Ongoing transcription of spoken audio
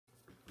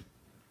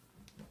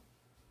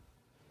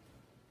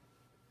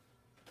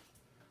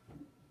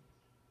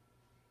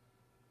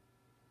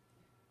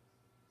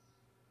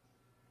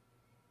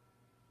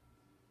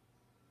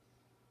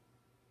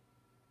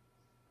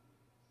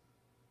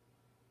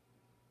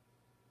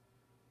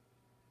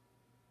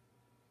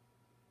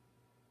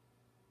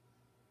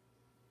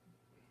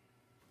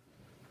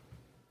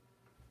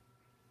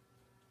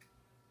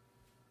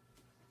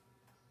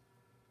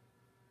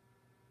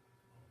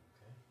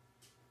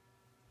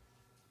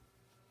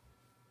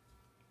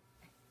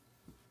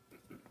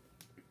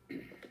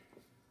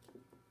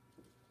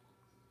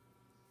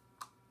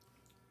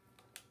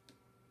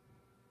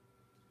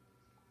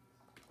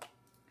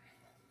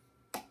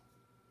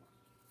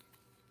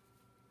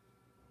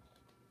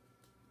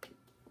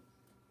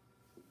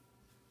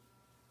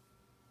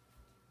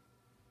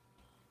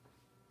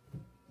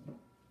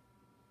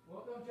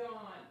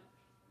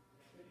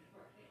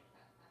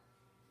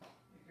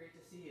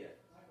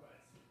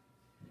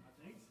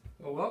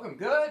Well, welcome.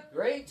 Good.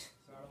 Great.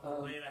 Sorry, a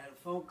little late. I had a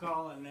phone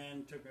call and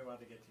then took me a while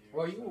to get to you.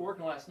 Well, you were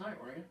working last night,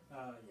 weren't you?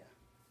 Yeah.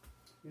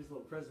 Here's a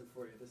little present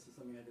for you. This is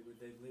something I did with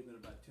Dave Liebman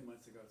about 2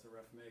 months ago. It's a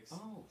rough mix.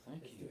 Oh,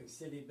 thank It's you. doing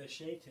Sidney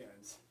Bechet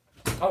tunes.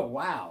 Oh,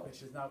 wow.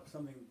 Which is not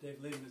something Dave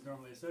Liebman is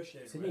normally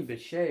associated Sidney with.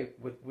 Bechet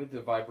with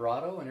the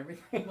vibrato and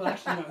everything. Well,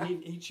 actually, no.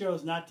 He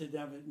chose not to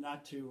try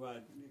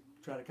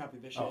to copy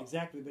Bechet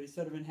exactly, but he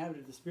sort of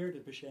inhabited the spirit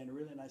of Bechet in a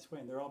really nice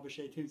way. And they're all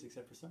Bechet tunes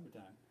except for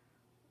Summertime.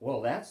 Well,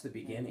 that's the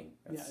beginning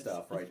of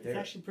stuff right there. It's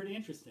actually pretty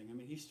interesting. I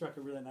mean, he struck a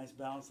really nice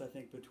balance, I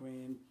think,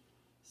 between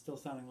still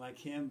sounding like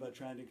him, but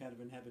trying to kind of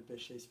inhabit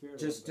Bechet's spirit.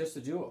 Just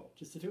a duo.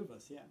 Just the two of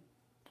us, yeah.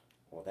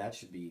 Well, that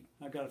should be.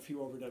 I've got a few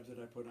overdubs that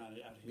I put on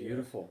it out here.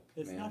 Beautiful.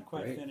 It's man, not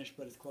quite great. finished,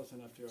 but it's close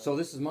enough to. So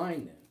this is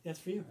mine then. That's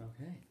for you.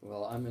 Okay.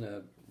 Well, I'm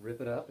gonna rip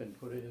it up and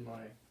put it in my. All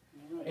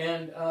right.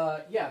 And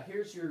yeah,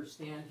 here's your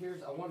stand.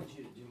 I wanted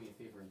you to do me a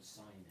favor and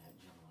sign that,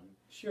 John.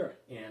 Sure.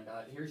 And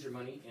here's your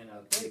money and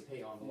a pay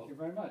envelope. Thank you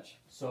very much.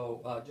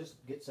 So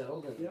just get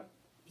settled and. Yep.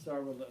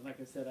 Sorry,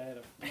 like I said,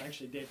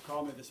 actually Dave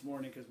called me this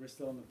morning because we're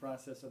still in the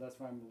process, so that's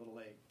why I'm a little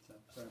late. So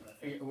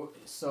sorry about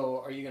that.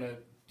 So are you gonna?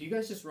 Do you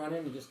guys just run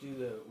in and just do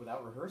the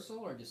without rehearsal,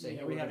 or just say?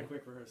 Yeah, hey, we had a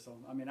quick rehearsal.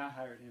 I mean, I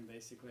hired him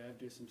basically. I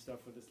do some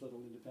stuff with this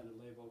little independent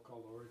label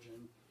called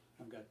Origin.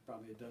 I've got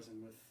probably a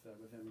dozen with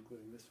him,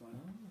 including this one.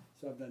 Oh.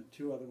 So I've done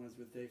 2 other ones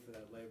with Dave for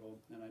that label,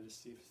 and I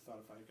just thought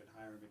if I could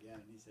hire him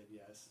again, and he said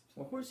yes.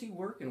 Well, where's he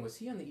working? Was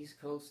he on the East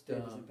Coast?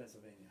 Dave is in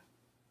Pennsylvania.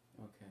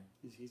 Okay.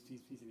 He's an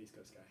East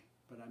Coast guy,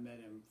 but I met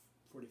him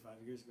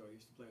 45 years ago. I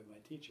used to play with my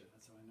teacher.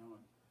 That's how I know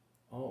him.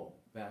 Oh,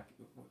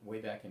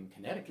 way back in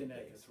Connecticut.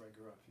 That's where I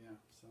grew up. Yeah.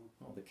 So.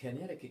 Oh, the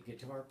Connecticut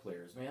guitar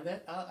players, man.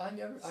 That I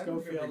never.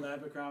 Schofield,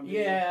 Abercrombie.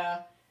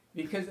 Yeah,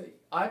 because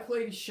I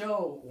played a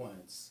show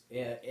once,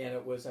 and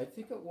it was, I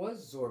think it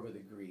was Zorba the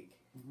Greek,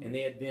 and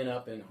they had been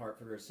up in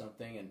Hartford or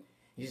something, and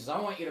he says, I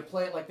want you to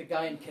play it like the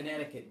guy in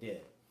Connecticut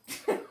did.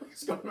 I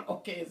was going,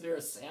 okay, is there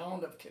a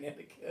sound of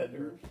Connecticut?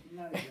 Or?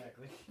 Not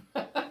exactly.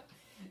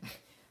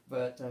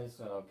 But I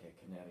said, okay,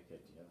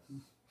 Connecticut,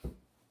 yes.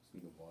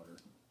 Speak of water.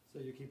 So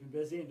you're keeping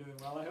busy and doing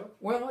well, I hope?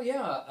 Well,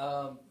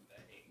 yeah.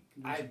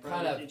 I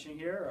kind of teaching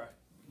here, or?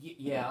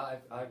 Yeah,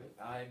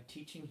 I'm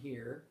teaching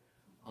here.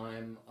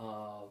 I'm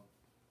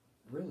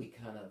really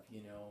kind of,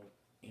 in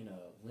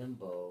a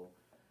limbo.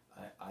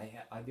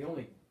 I the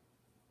only.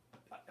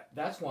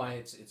 That's why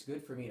it's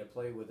good for me to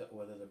play with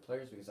other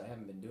players, because I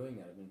haven't been doing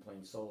that. I've been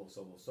playing solo.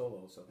 So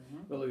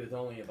really, with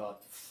only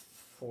about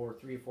 3 or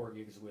 4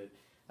 gigs with,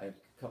 I have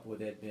a couple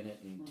with Ed Bennett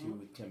and 2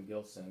 with Tim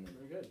Gilson.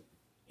 Very good.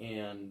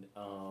 And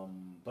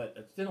but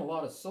it's been a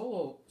lot of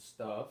solo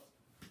stuff.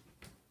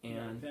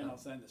 And then I'll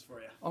send this for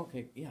you.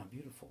 Okay, yeah,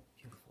 beautiful.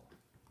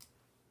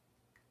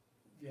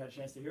 You had a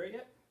chance to hear it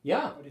yet?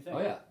 Yeah. What do you think?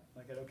 Oh yeah.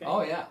 Like it okay?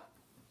 Oh yeah.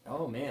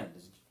 Oh man,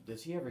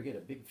 does he ever get a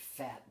big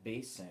fat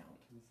bass sound?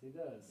 Yes, he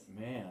does.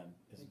 Man,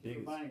 as Thank big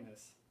you for as. buying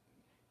this.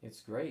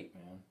 It's great,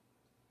 man.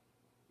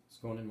 It's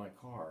going in my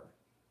car.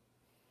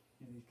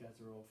 Yeah, these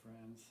guys are old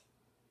friends.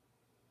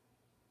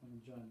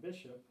 And John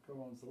Bishop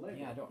co-owns the label.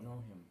 Yeah, I don't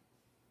know him.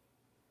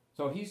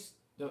 So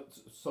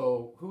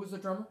who was the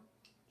drummer?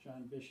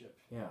 John Bishop.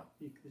 Yeah.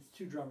 It's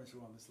 2 drummers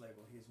who own this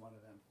label. He's one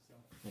of them. So.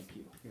 Thank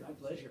you. Here. My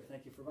pleasure.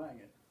 Thank you for buying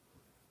it.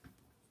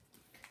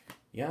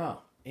 Yeah.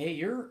 Hey,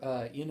 you're.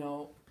 I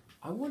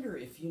wonder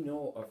if you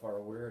know if are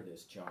aware of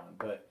this, John,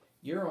 but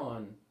you're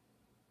on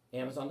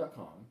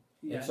Amazon.com.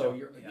 Yeah,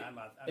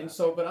 and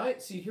so but I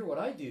see here what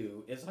I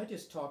do is I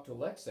just talk to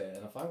Alexa,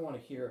 and if I want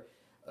to hear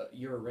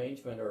your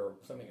arrangement or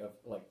something of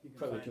like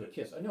Prelude to a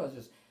Kiss, I know it's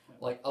just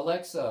like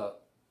Alexa,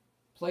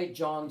 play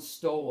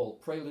JohnStowell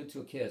Prelude to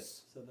a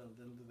Kiss. So they'll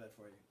do that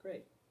for you.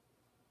 Great.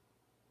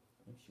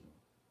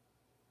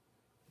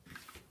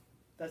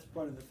 That's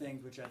one of the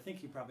things which I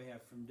think you probably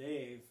have from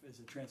Dave is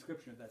a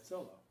transcription of that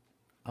solo.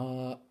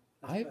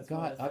 I've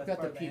got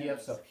the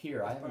PDFs up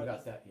here. I haven't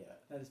got that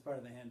yet. That is part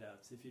of the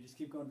handouts. If you just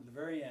keep going to the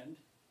very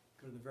end,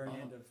 go to the very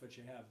end of what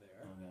you have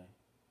there.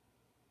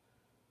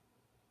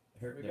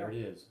 Okay. There it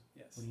is.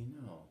 Yes. What do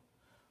you know?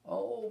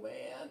 Oh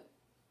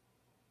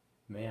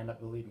man,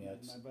 believe me,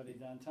 my buddy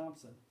Don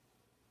Thompson.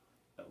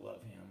 I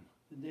love him.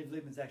 And Dave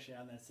Liebman's actually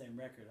on that same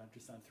record. I'm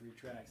just on 3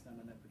 tracks, not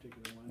on that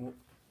particular one.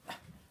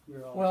 We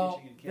were all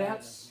teaching in Canada.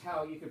 That's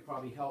how you could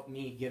probably help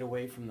me get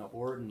away from the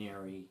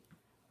ordinary,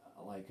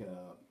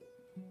 Well,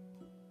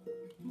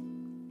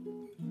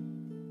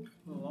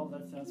 all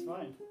that sounds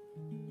fine.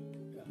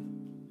 Yeah.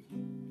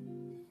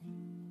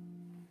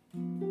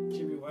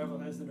 Jimmy Weibel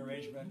has an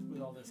arrangement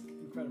with all this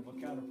incredible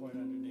counterpoint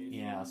underneath.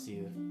 Yeah, I'll see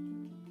you.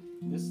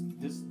 This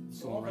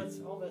all that's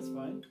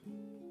fine. I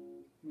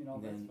mean, all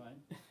that's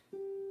fine.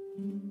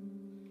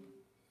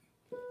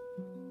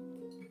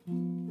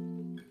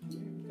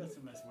 You've got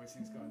some nice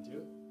voicings going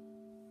too.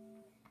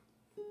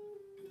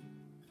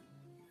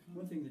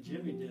 One thing that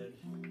Jimmy did,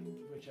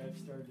 which I've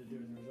started to do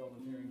as a result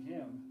of hearing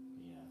him,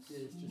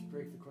 is just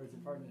break the chords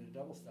apart into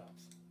double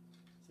stops.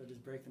 So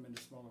just break them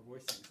into smaller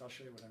voicings. I'll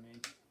show you what I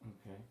mean.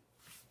 Okay.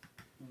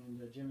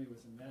 And Jimmy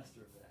was a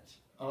master of that.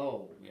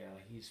 Oh yeah,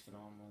 he's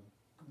phenomenal.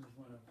 He's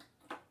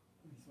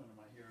one of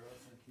my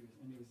heroes.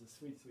 he was a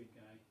sweet, sweet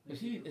guy. Is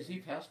he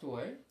passed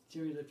away?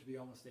 Jimmy lived to be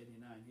almost 89.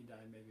 He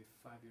died maybe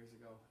 5 years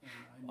ago,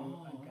 and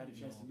I got a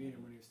chance to meet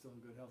him when he was still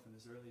in good health in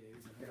his early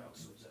 80s. And Here, I'll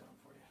switch that on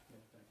for you.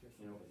 Yeah, back here.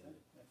 You know what that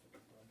is? That's it.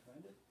 Do I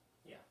find it?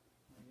 Yeah.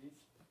 Thank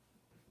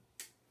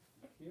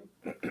you.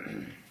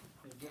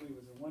 Yeah, Jimmy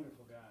was a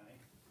wonderful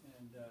guy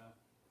and a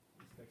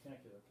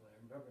spectacular player.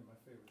 Probably my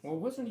favorite. Well,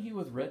 wasn't he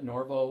with Red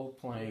Norvo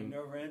playing?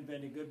 Norvo and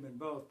Benny Goodman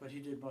both, but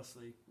he did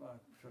mostly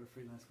sort of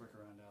freelance work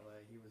around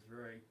LA. He was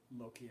very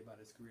low-key about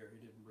his career. He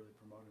didn't really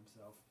promote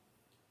himself.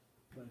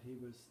 But he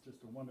was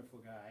just a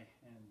wonderful guy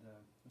and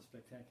a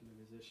spectacular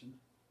musician.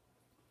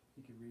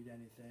 He could read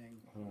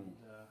anything, and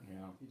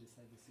he just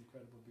had this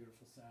incredible,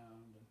 beautiful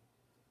sound. And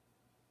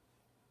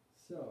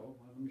so,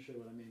 let me show you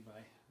what I mean by,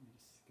 let me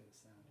just get a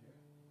sound here.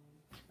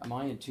 Am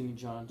I in tune,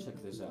 John?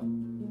 Check this out.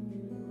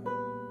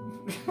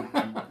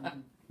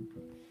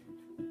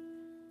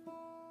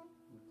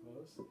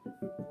 Close.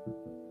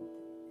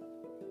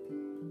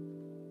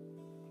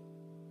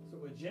 So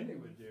what Jimmy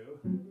would do,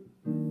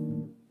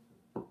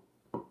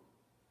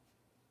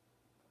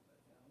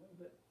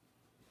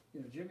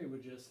 Jimmy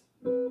would just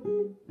that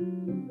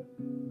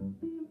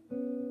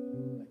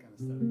kind of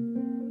stuff.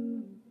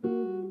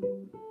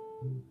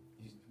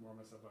 Just warm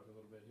myself up a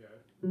little bit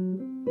here.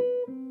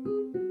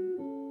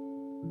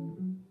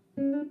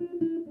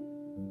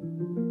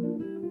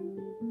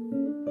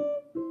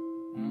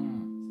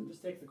 So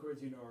just take the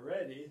chords you know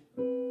already.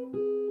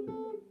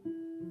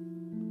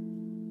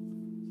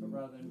 So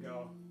rather than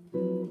go,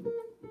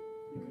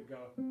 you could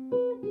go.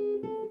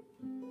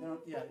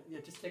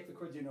 Just take the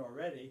chords you know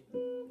already.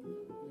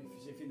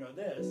 If you know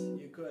this,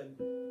 you could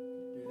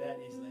do that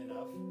easily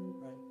enough,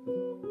 right?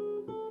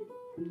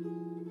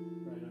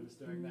 Right, I'm just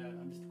doing that.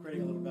 I'm just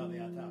creating a little belly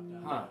on top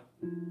now. Huh.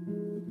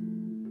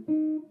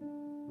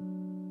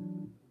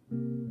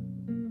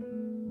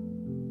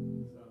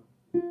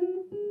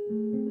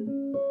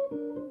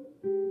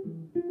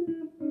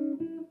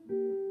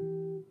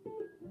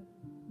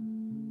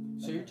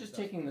 So you're just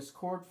taking this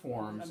chord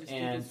forms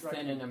and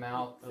thinning them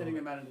out. Thinning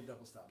them out into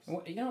double stops.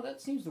 Well, that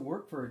seems to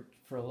work for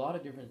a lot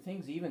of different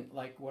things. Even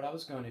like what I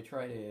was going to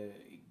try to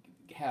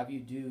have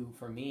you do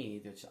for me,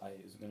 that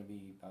is going to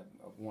be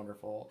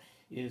wonderful,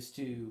 is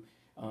to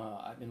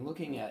I've been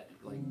looking at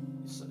like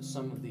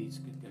some of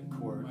these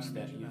chords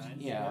that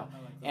you,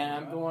 and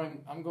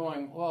I'm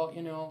going.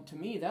 Well, to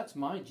me that's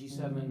my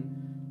G7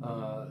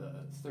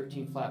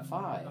 13 flat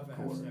 5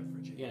 chord.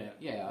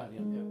 Yeah.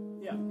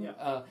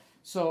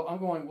 So I'm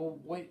going, well,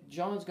 wait,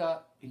 he's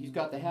got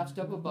the half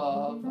step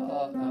above,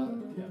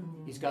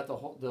 he's got the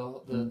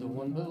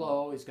one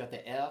below, he's got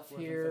the F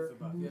here.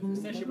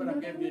 Essentially what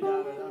I'm giving you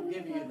now is I'm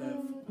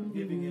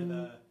giving you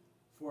the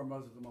 4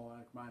 modes of the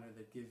melodic minor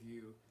that give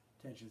you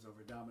tensions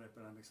over dominant,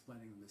 but I'm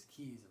explaining them as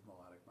keys of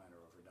melodic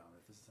minor over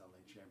dominant. This is how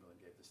Lane Chamberlain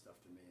gave this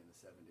stuff to me in the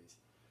 70s.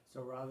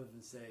 So rather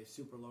than say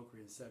super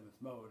Locrian 7th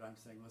mode, I'm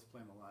saying let's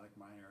play melodic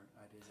minor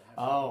ideas.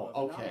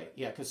 Okay,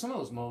 yeah, because some of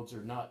those modes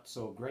are not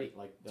so great.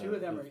 Like two of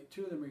them are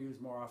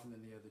used more often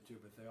than the other two,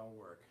 but they all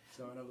work.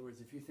 So in other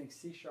words, if you think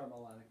C sharp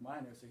melodic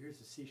minor, so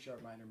here's a C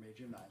sharp minor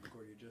major 9, the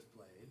chord you just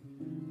played,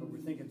 but we're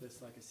thinking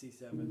this like a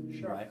C7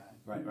 sharp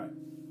 9.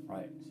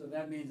 Right. So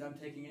that means I'm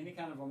taking any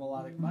kind of a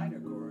melodic minor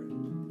chord,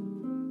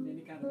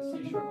 any kind of a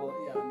C sharp.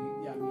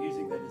 I'm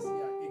using that as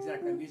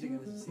exactly. I'm using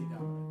it as a C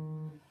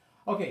dominant.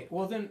 Okay,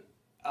 well then.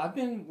 I've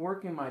been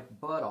working my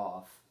butt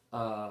off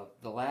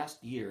the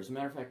last year. As a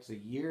matter of fact, it's a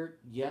year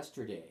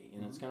yesterday,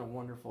 and it's kind of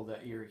wonderful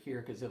that you're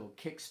here because it'll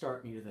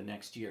kickstart me to the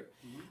next year.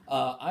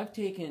 I've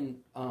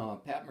taken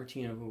Pat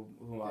Martino,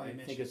 who I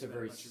think is a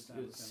very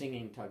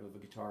singing type of a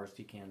guitarist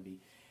he can be,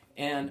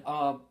 and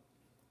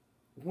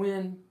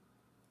when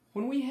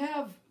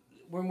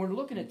we're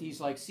looking at these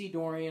like C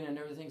Dorian and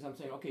everything, I'm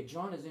saying, okay,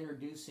 John is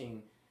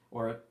introducing,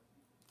 or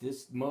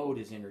this mode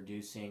is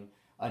introducing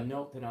a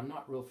note that I'm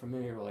not real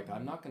familiar with. Like,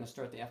 I'm not going to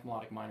start the F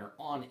melodic minor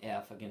on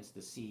F against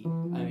the C.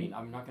 I mean,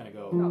 I'm not going to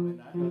go. Probably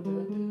not.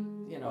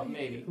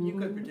 Maybe. You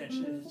could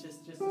potentially. It's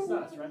just a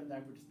sus, right?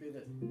 That would just be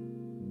this.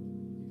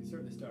 You could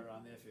certainly start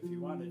on F if you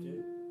wanted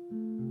to.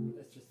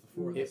 That's just the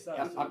 4 of the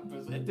sus.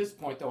 At this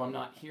point, though, I'm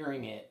not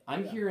hearing it.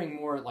 I'm hearing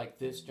more like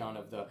this, John,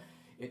 of the.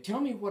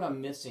 Tell me what I'm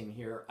missing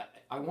here.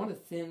 I want to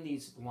thin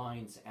these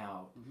lines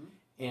out,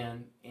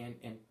 and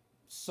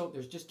so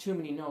there's just too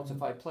many notes. If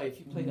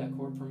you play that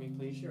chord for me,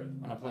 please. Sure.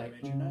 When I play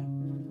major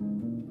 9.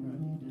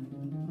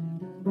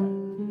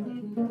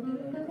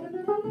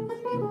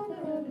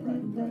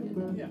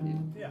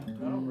 Yeah.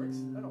 That all works.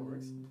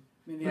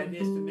 I mean, the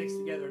idea is to mix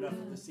together enough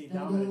of the C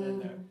dominant in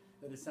there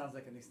that it sounds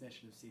like an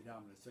extension of C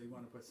dominant. So you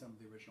want to put some of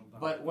the original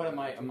dominant. But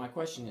my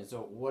question is,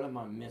 what am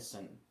I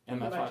missing? You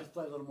might just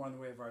play a little more in the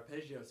way of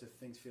arpeggios if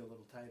things feel a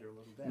little tight or a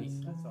little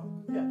dense. That's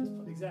all. Yeah,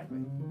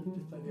 exactly.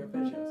 Just play the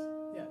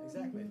arpeggios. Yeah,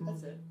 exactly.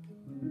 That's it.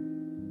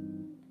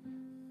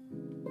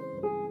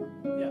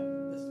 Yeah,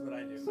 this is what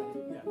I do.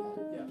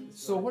 Yeah.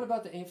 So what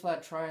about the A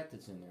flat triad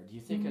that's in there? Do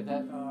you think of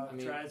that?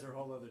 Triads are a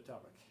whole other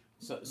topic.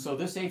 So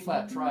this A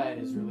flat triad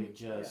is really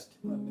just.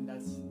 Yeah. Well, I mean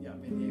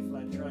the A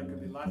flat triad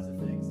could be lots of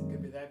things. It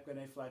could be that, but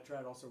A flat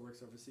triad also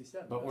works over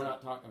C7. But we're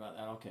not talking about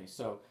that. Okay,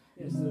 so.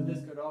 Yeah, so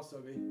this could also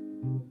be.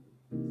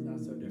 It's not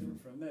so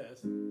different from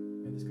this,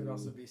 and this could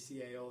also be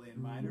C Aeolian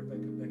minor,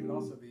 but that could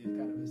also be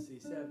kind of a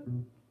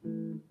C7. I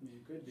mean,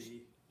 it could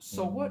be.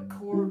 So what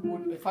chord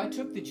would, if I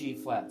took the G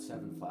flat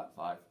 7 flat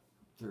 5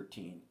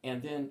 13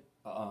 and then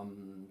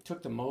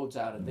took the modes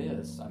out of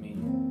this, I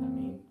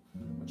mean,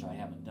 which I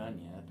haven't done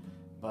yet,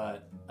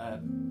 but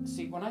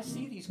see, when I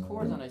see these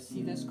chords and I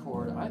see this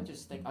chord, I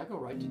just think I go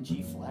right to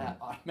G flat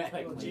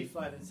automatically. Well, G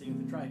flat and C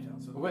with the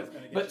tritone. So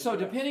but so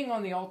depending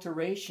on the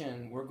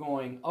alteration, we're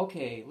going,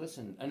 okay,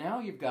 listen, and now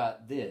you've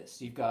got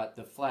this, you've got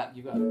the flat,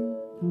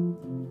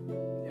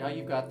 now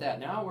you've got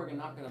that. Now we're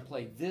not going to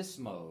play this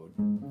mode.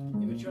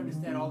 Yeah, but you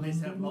understand all these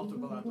have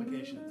multiple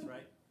applications,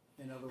 right?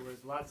 In other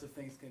words, lots of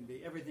things can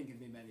be, everything can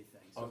be many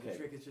things. So Okay. the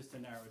trick is just to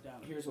narrow it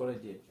down. Here's what I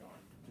did, John.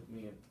 It took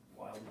me a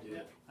while to do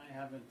it. I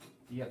haven't.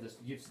 You have this,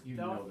 you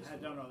know this. I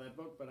don't know that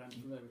book, but I'm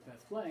familiar with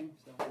Pat's playing.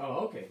 So.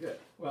 Oh, okay, good.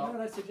 Well, you know Well,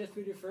 what I suggest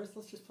we do first?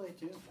 Let's just play a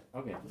tune.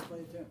 okay, Let's play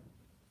a tune.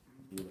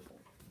 beautiful.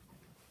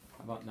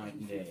 How about Night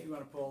and If Day? you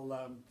want to pull,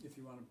 if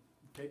you want to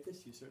tape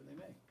this, you certainly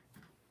may.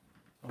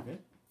 Okay.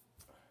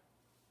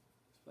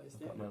 Let's play a I've got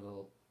standard. my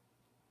little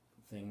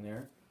thing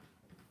there.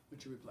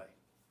 What should we play?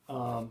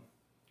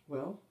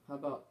 Well, how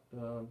about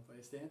Play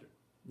a standard.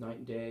 Night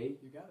and Day?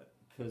 You got it.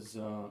 Because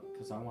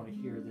I want to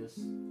hear this.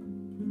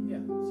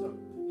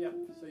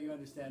 So you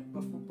understand.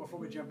 Before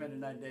we jump into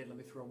Night and Day, let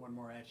me throw one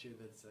more at you.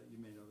 That's you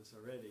may know this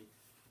already.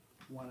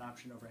 One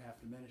option over half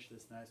diminished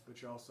that's nice,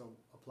 which also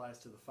applies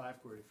to the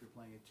 5 chord if you're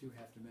playing a 2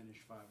 half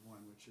diminished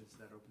 5/1, which is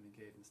that opening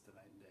cadence to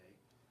Night and Day.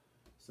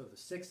 So the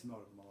 6th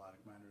mode of the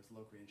melodic minor is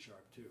Locrian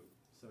sharp 2.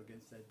 So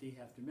against that D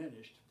half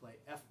diminished, play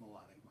F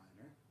melodic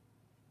minor,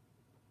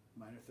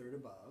 minor third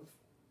above.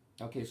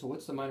 Okay, so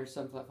what's the minor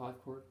 7 flat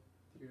 5 chord?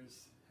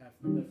 Here's half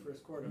the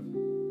first chord of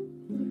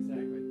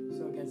exactly.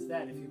 So against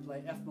that, if you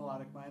play F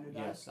melodic minor,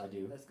 Yes, I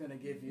do. that's going to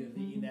give you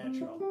the E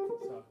natural.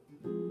 So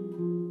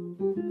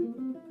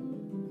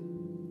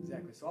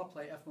exactly. So I'll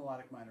play F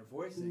melodic minor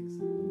voicings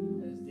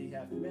as D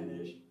half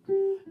diminished.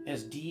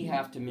 As D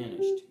half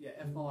diminished. Yeah,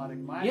 F melodic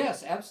minor.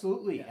 Yes,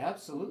 absolutely, Yeah.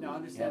 absolutely. Now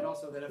understand Yeah.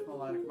 also that F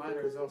melodic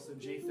minor is also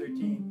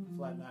G13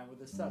 flat 9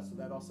 with a sus, so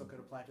that also could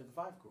apply to the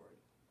 5 chord.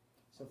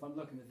 So if I'm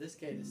looking at this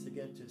cadence to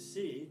get to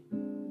C,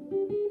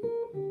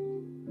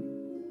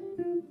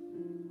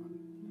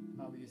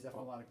 I'll use F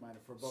melodic minor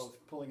for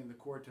both pulling in the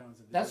chord tones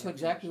of the That's D half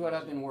exactly what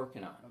I've diminished. been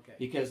working on. Okay.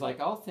 Because like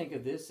I'll think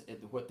of this,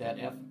 what that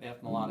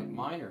F melodic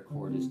minor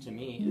chord is to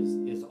me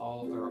is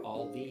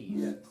all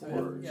these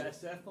chords.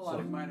 So F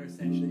melodic minor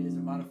essentially is a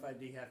modified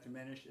D half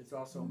diminished. It's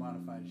also a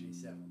modified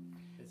G7.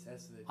 It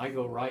has the. I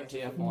go right to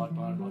F melodic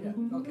minor.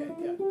 Yeah. Okay.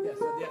 Yeah.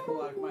 So the F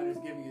melodic minor is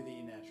giving you the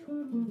E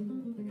natural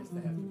against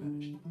the half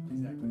diminished.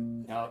 Exactly.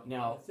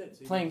 Now That's it.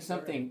 So you playing know this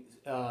something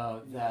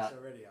already. You know that this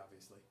already,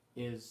 obviously.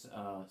 is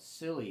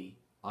silly,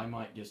 I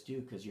might just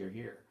do because you're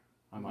here.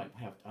 I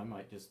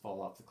might just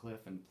fall off the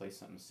cliff and play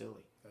something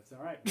silly. That's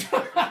all right.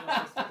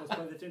 Let's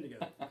play the tune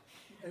together.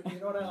 You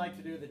know what I like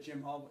to do that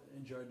Jim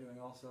enjoyed doing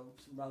also,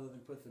 rather than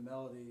put the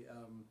melody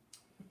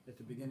at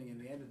the beginning and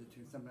the end of the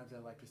tune, sometimes I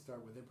like to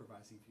start with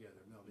improvising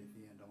together, melody at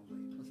the end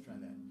only. Let's try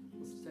that.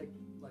 Let's take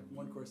like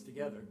one chorus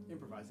together,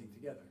 improvising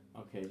together.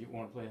 Okay, do you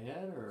want to play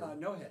ahead or?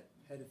 No head.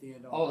 Head at the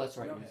end only. Oh, that's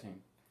right. No You're head.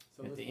 saying.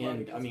 So At let's the play end,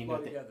 together, I mean, let's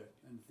at play the- together.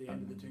 And at the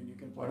end of the tune, you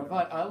can play. What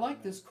about? I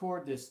like this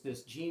chord. This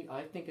G.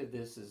 I think of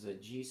this as a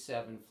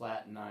G7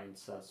 flat 9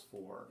 sus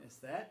 4. It's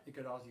that. You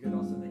could also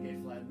think A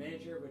flat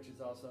major, which is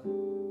also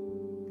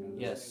kind of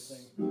the Yes.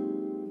 same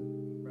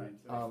thing. Right.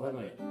 So A wait a flat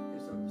minute. major.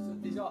 So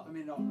these all. I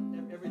mean,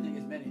 everything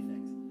is many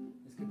things.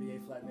 This could be A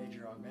flat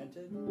major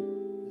augmented.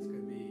 This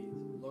could be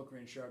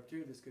Locrian sharp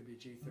 2. This could be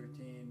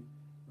G13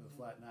 with a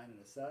flat 9 and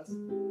a sus.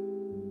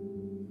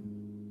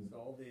 So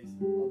all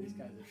these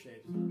kinds of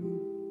shapes.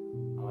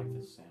 I like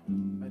this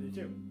sound. I do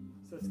too.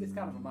 So it's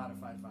kind of a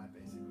modified 5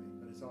 basically,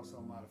 but it's also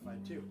a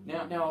modified 2.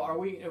 Now, are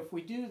we? If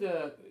we do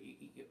the,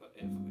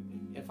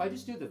 if I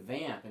just do the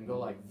vamp and go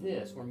like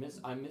this,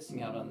 I'm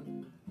missing out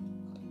on.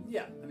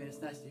 Yeah, I mean it's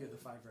nice to hear the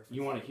 5 reference.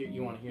 You want to hear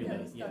Yeah,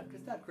 that?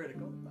 it's not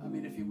critical. I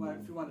mean, if you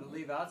wanted to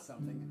leave out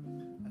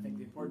something, I think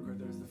the important chord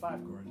there is the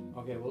 5 chord.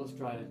 Okay, well let's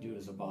try to do it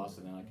as a boss,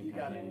 and then I can. You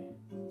got it.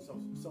 So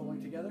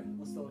soloing together.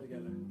 Let's solo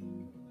together.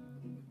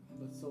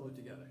 Let's solo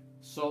together.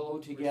 Solo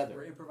together.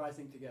 We're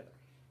improvising together.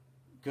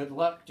 Good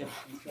luck, John.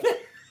 Let's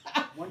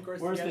try. One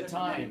chorus Where's together. the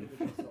time? And then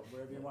individual solo,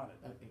 wherever you want it.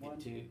 Okay, 1,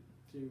 two.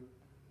 2,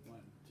 1,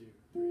 2,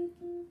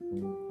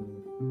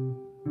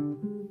 3.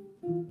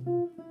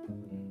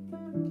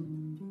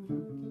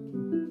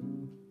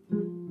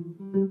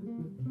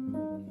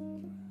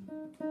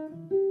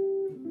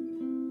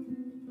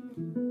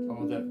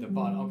 Oh, the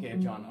bottom. Okay,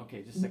 John.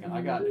 Okay, just a second.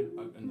 I got it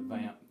in the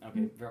vamp.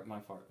 Okay, my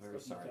fault. Very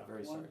Let's sorry. start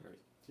Very from sorry. the top.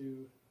 1,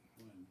 2,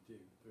 1, 2,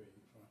 3,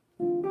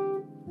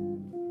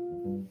 4.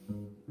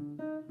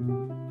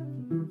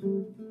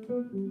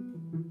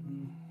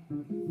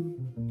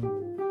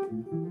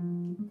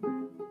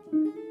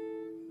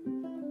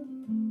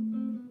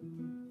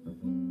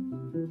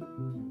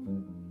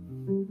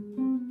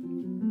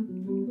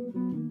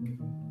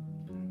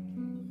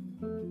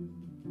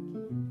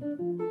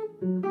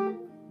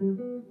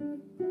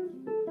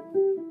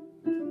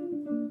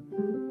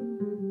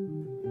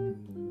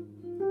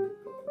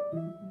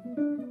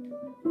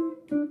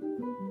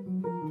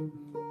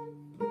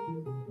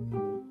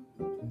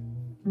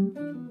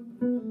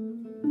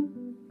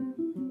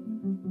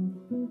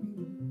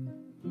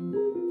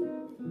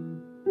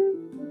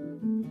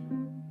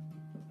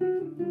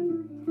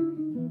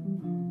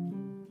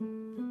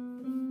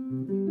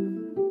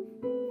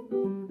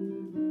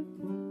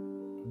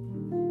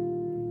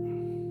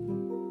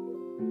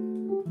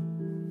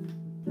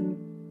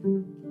 Take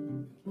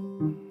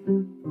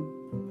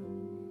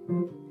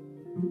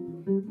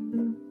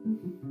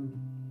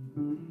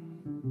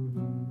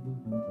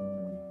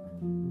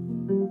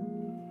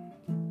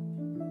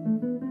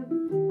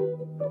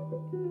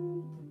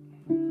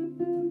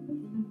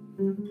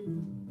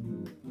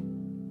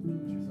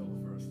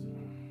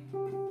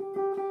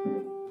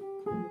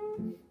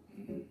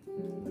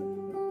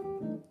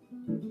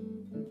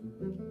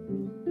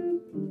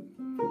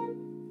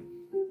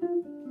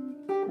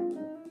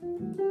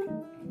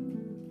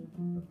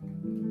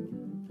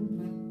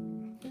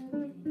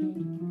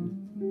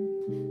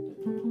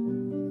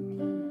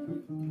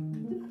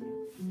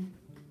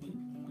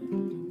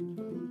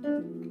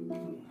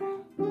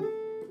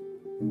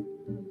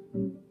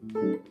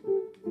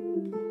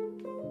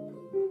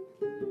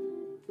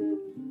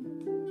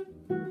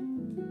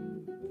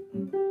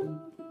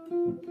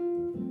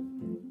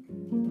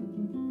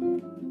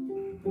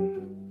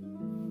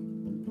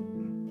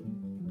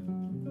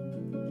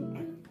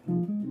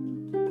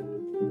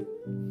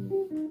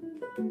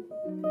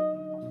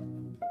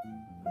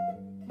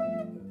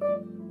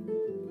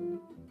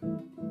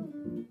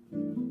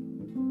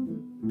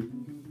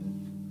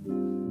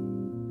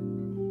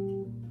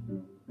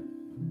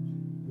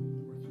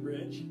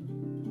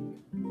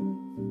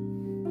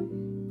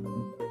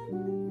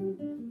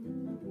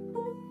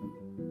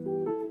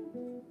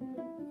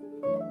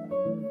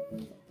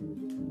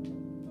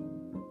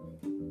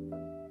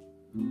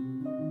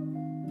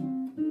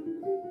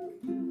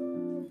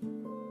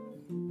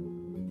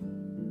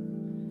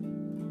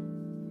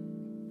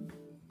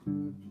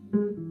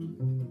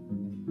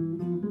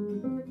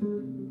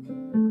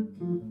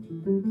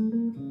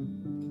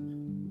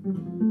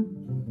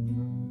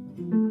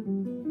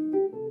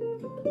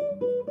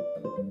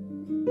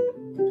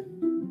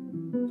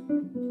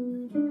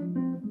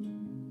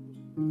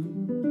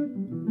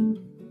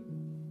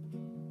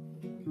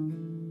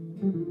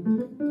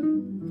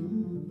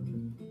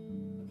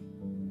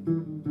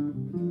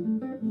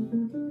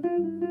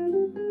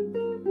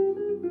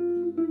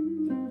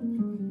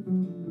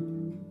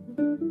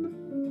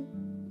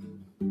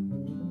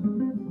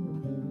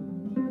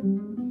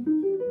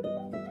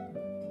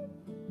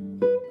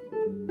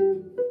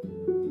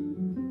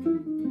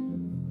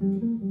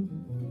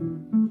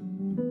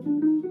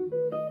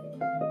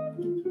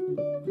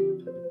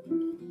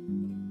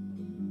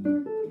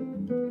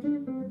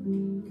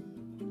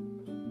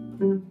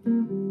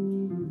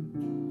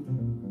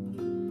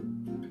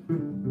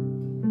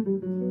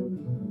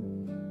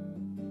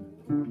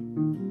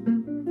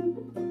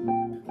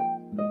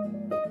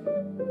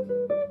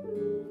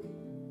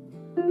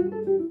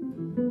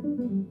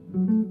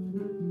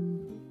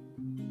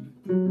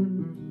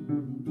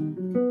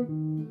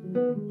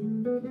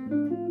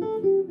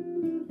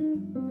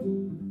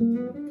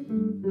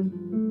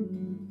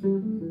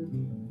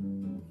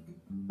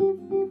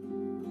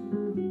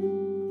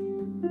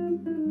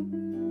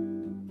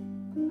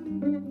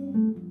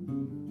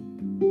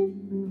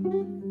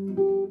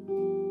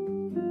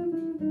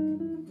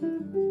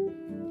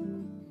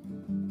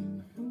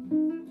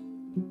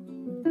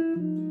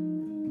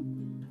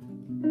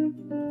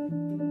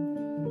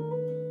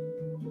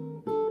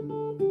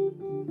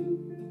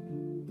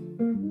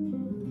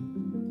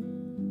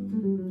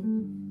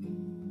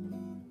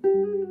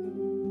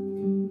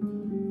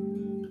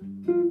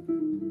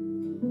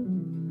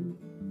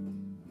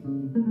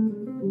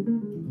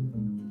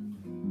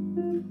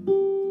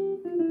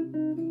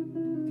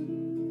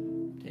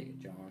it,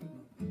 John.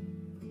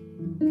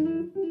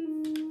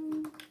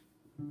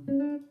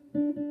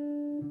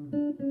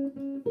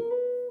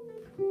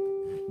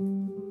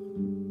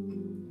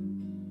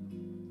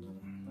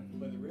 Like to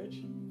play the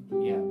bridge?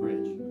 Yeah,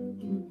 bridge.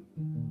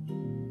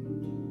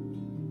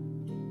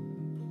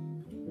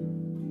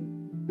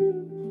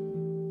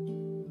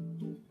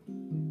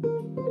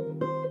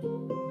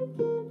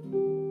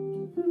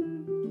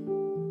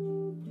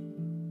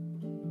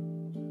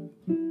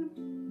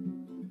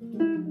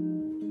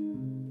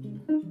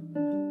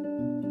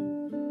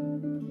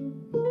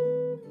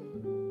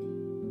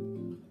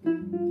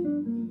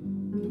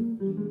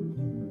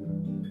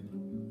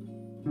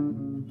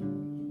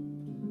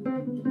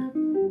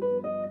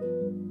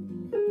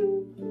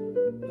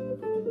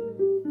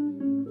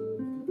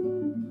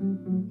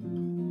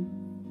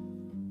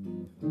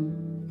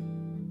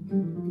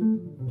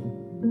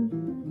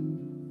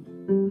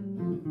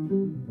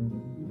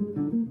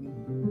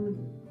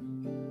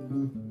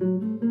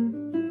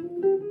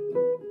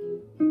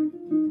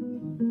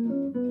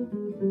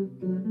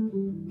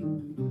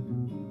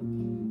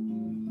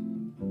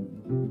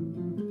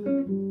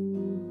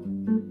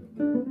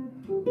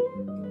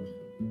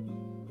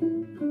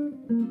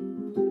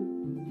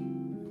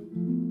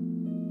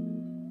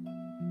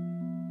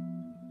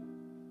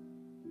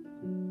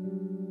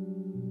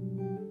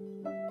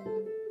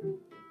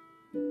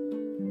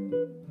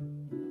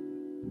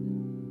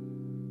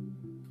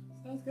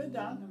 Sounds good,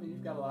 Don. I mean,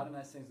 you've got a lot of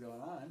nice things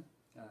going on.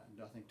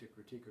 Nothing to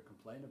critique or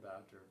complain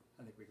about, or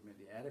I think we can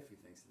maybe add a few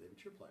things today,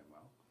 but you're playing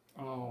well.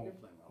 Oh, You're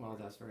playing well,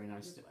 that's very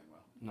nice. You're playing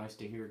well. Nice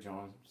to hear,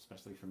 John,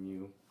 especially from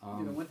you.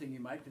 One thing you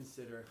might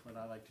consider, what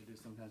I like to do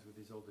sometimes with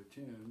these older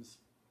tunes,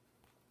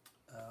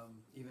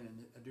 even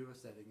in a duo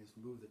setting, is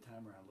move the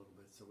time around a little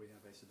bit so we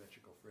have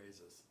asymmetrical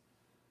phrases.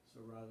 So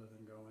rather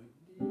than going,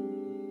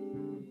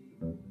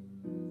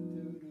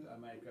 I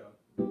might go.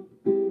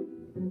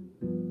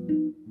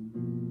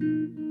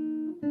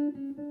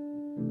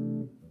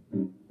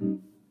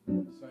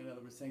 So in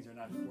other words, things are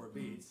not 4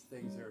 beats,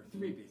 things are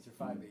 3 beats or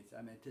 5 beats.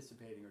 I'm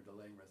anticipating or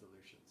delaying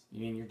resolutions. You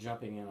mean you're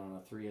jumping in on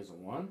a 3 as a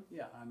 1?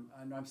 Yeah,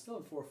 I'm still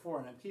in 4/4,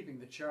 and I'm keeping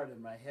the chart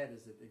in my head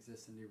as it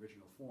exists in the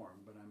original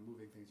form, but I'm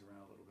moving things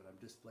around a little bit. I'm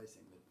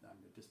displacing the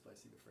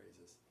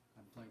phrases.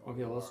 I'm playing over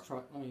Okay, the let's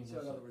bar. try. So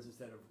in other words,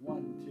 instead of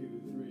 1,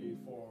 2, 3,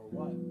 4,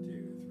 1,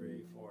 2,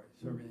 3, 4,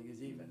 so everything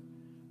is even.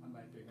 I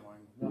might be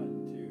going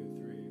 1, 2,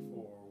 3,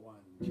 4,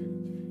 1, 2,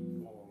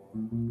 3, 4.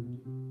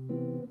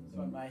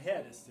 So in my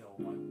head it's still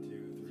 1,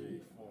 2, 3,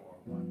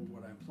 4, 1.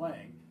 What I'm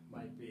playing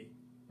might be.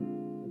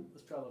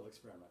 Let's try a little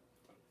experiment.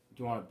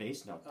 Do you want a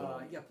bass note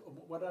though? Yeah.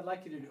 What I'd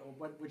like you to do,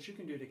 what you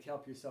can do to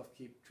help yourself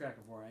keep track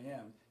of where I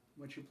am.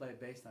 Once you play a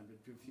bass line,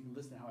 if you can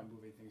listen to how I'm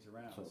moving things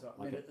around. So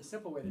I mean, a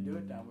simple way to do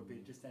it now would be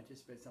to just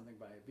anticipate something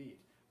by a beat.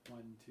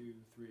 1, 2,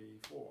 3,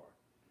 4.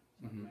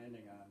 So I'm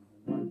landing on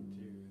 1,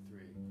 2,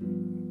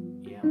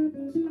 3. Yeah,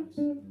 that's nice.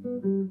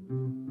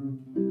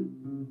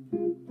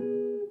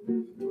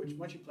 Which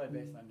once you play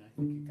bass line, I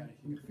think you can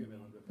feel me a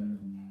little bit better.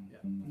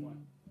 Yeah,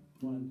 1,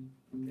 1.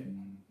 Okay,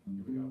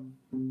 here we go.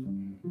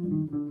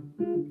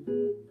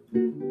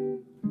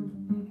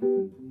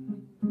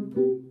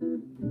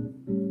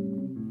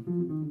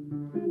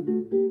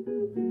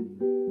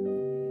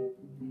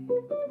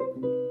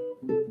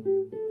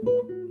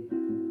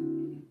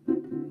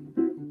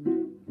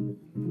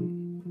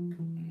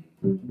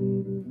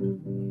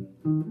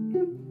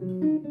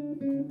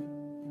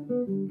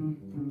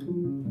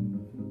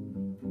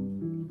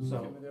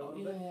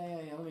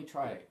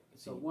 Try it.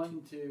 So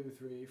 1, 2,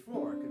 3,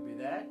 4 could be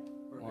that,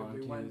 or it could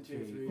be 1,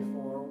 2, 3,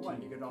 4,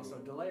 1. You could also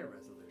delay a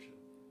resolution,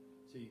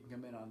 so you can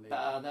come in on the.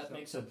 That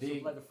makes a big.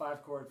 So play the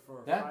 5 chord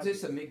for. That's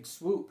just a big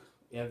swoop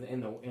in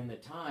the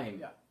time.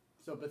 Yeah.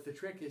 So, but the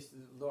trick is,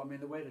 I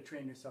mean, the way to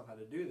train yourself how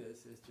to do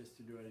this is just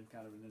to do it in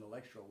kind of an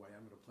intellectual way.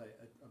 I'm going to play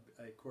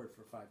a chord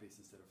for 5 beats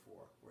instead of 4,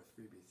 or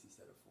 3 beats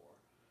instead of 4.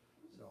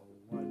 So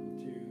 1,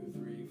 2,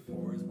 3,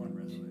 4 is one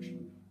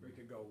resolution. Or you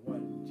could go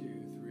 1,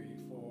 2, 3,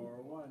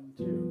 4, 1,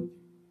 2.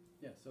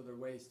 Yeah, so there are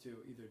ways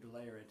to either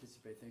delay or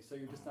anticipate things. So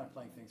you're just not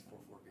playing things for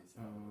 4 beats.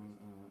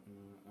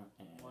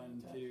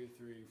 1, 2,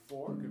 3,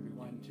 4 could be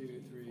 1,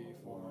 2, 3,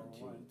 4,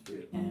 1,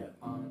 2.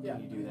 Yeah,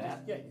 can you do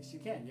that? Yeah, yes, you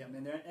can. Yeah, I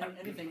mean,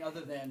 anything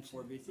other than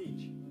 4 beats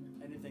each.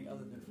 Anything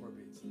other than 4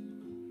 beats.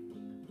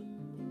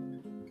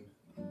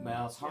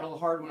 Well, it's a little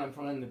hard when I'm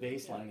playing the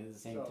bass line at the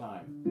same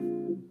time.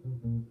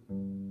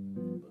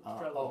 Let's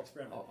try a little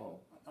experiment.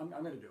 I'm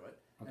going to do it.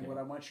 Okay. And what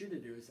I want you to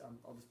do is,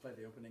 I'll just play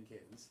the opening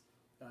cadence.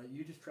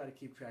 You just try to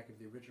keep track of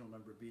the original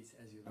number of beats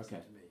as you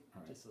listen to me.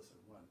 Right. Just listen.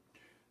 1,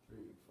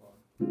 3, 4.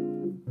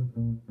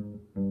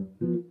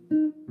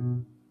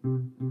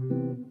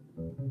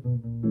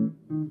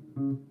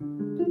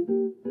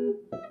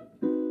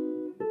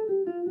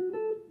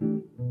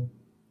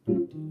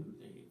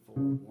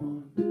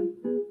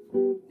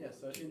 Yeah,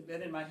 so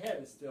then in my head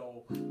it's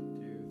still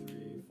 2,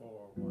 3,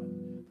 4,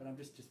 1. But I'm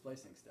just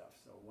displacing stuff.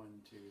 So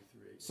 1, 2,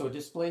 3. So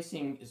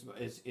displacing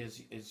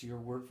is your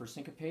word for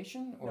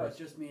syncopation, or no? It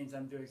just means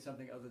I'm doing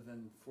something other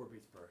than 4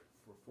 beats per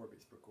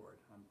chord.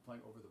 I'm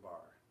playing over the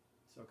bar.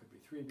 So it could be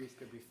 3 beats,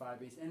 could be 5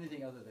 beats,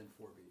 anything other than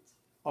 4 beats.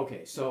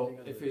 Okay, so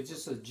if it's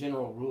just a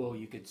general rule,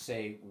 you could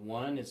say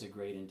 1 is a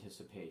great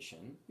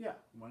anticipation. Yeah,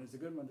 1 is a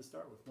good one to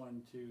start with.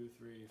 1, 2,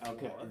 3, 4.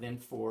 Okay, and then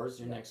 4 is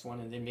your next one,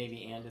 and then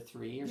maybe and a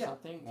 3 or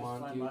something.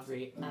 1, 2,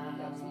 3.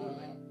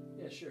 Absolutely.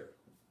 Yeah, sure.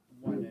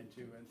 1 and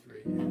 2 and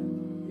 3.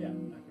 And yeah,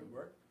 that could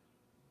work.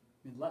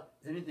 I mean,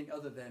 anything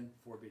other than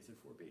 4 beats and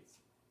 4 beats.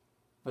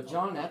 But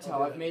John, that's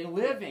how I've made a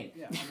living.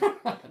 Yeah,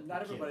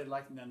 not everybody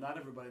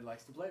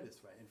likes to play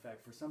this way. In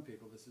fact, for some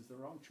people, this is the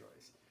wrong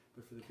choice.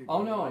 But for the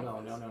people no.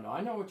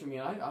 I know what you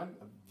mean.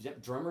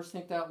 Drummers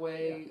think that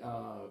way.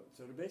 Yeah.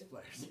 So do bass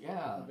players.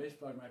 Yeah. The bass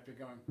player might be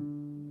going.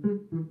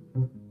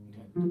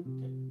 Okay.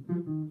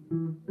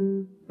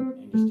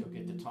 And you still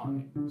get the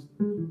tonic. Let's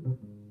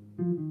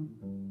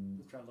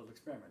try a little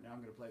experiment. Now I'm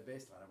going to play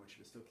bass line. I want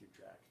you to still keep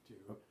track. 2,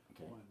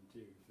 1, 2,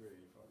 3,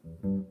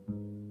 4.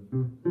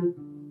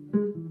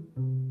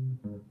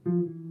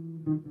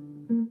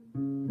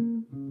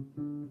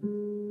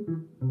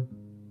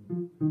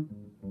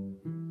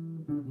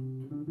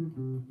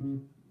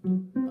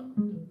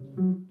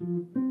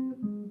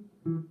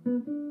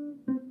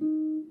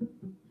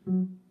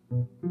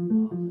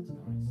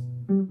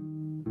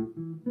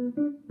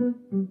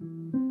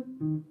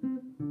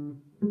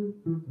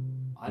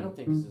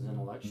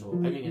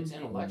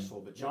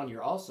 But John,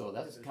 you're also,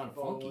 that's kind of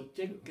funky.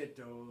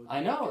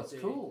 I know, it's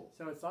cool.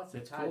 So it's lots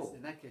of ties. Cool.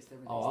 In that case,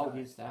 everything's I'll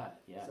use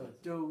that, yeah. So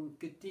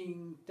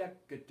dong-ga-ding,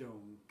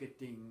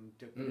 da-ga-dong-ga-ding.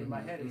 In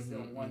my head, it's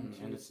still 1,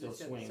 2, and it still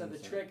swings. So the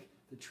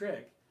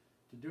trick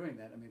to doing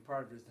that, I mean,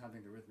 part of it is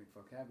having the rhythmic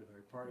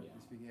vocabulary. Part of it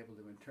is being able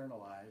to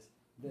internalize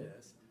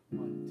this.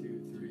 1,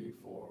 2, 3,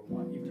 4,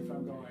 1. Even if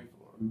I'm going.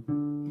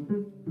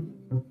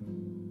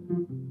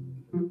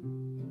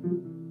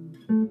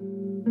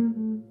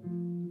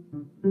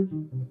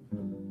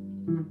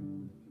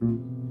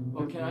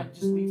 Well, can I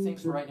just leave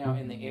things right now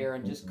in the air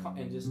and just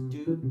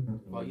do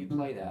while you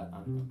play that?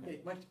 Okay. Hey,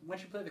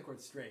 once you play the chord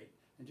straight,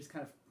 and just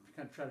kind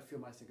of try to feel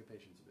my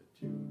syncopations a bit.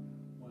 2,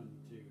 1,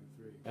 2,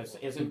 3. 4.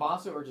 As in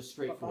bossa or just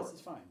straight forward?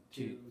 Bossa's fine.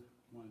 2,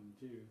 1,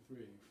 2,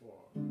 3, 4.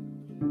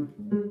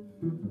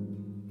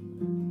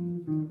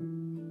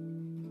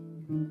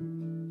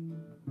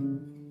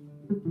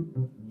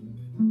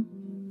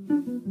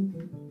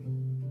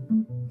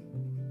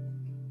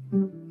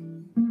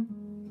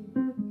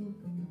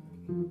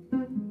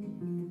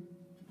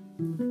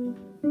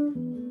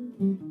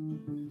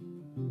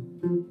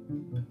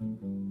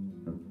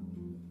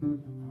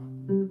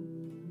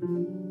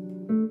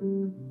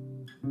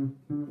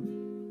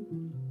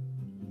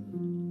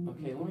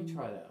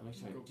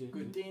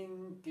 Good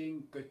ding,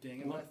 ding, good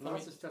ding. And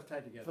lots of stuff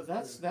tied together. But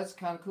that's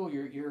kind of cool.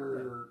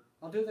 You're.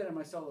 I'll do that in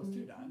my solos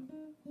too, Don.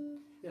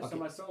 Yeah. Okay. So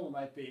my solo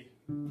might be.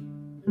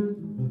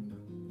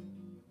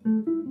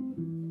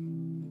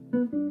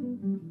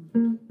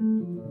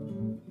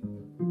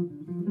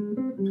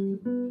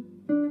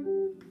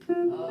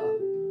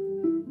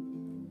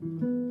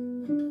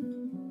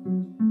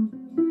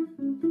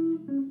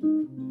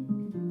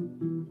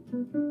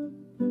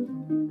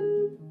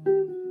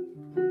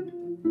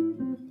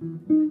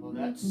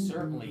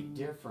 Certainly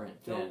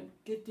different than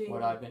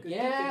what I've been.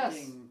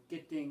 Yes.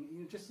 Getting.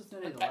 You just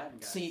listen to the Latin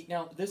guys. See,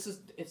 now there's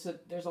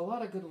a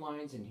lot of good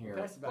lines in here.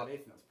 That's about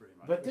eighth notes, pretty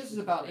much. But this is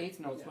about eighth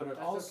notes, but it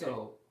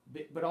also,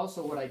 but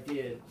also what I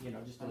did,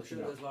 just to let you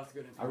know. There's lots of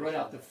good I wrote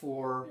out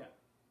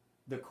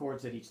the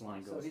chords that each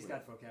line goes. So he's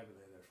got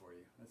vocabulary there for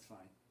you. That's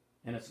fine.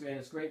 And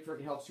it's great for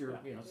it helps your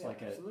it's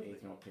like an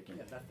eighth note picking.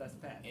 Yeah, that's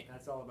Pan.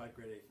 That's all about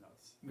great eighth notes.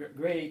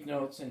 Great eighth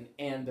notes,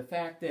 and the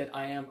fact that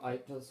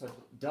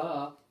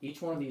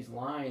each one of these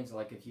lines,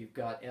 like if you've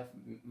got F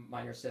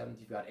minor 7th,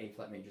 you've got A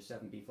flat major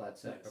 7, B flat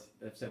 7,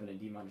 F7 and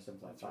D minor 7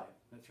 flat 5.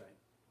 That's right.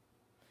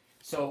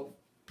 So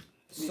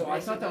I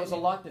thought that was a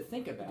lot to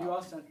think about.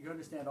 You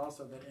understand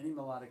also that any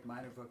melodic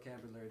minor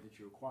vocabulary that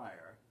you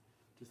acquire,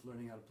 just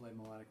learning how to play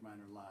melodic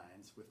minor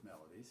lines with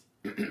melodies,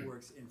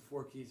 works in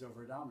 4 keys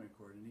over a dominant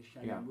chord, and each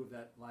time you move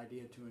that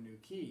idea to a new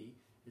key,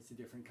 it's a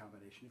different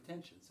combination of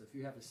tension. So if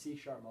you have a C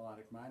sharp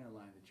melodic minor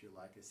line that you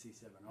like, a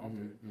C7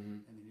 altered,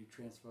 and then you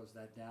transpose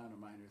that down a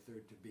minor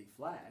third to B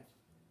flat.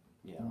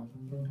 Yeah.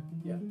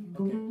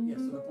 Okay. Yeah.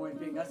 So the point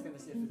being, that's going to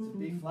say if it's a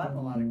B flat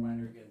melodic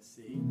minor against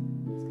C,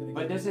 it's going to.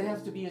 But does it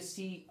have to be a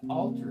C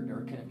altered,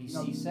 or can it be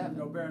C7?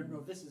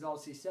 No, this is all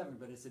C7,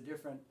 but it's a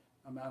different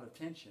amount of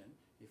tension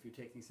if you're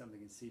taking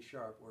something in C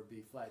sharp or B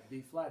flat.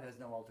 B flat has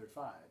no altered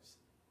 5s.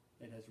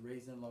 It has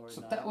raised and lowered.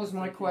 So that was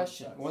my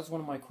question. Was one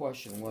of my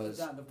questions was.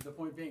 The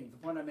point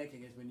I'm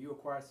making is when you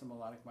acquire some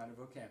melodic minor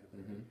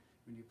vocabulary,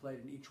 when you play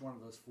it in each one of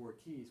those 4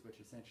 keys,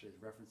 which essentially is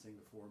referencing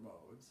the 4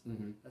 modes,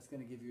 that's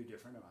going to give you a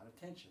different amount of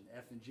tension.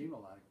 F and G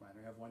melodic minor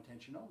have 1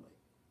 tension only.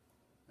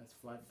 That's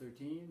flat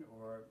 13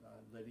 or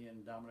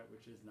Lydian dominant,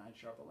 which is 9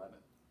 sharp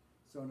 11.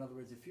 So in other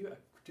words, if you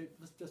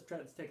let's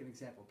take an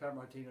example. Pat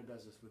Martino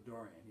does this with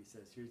Dorian. He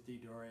says, here's D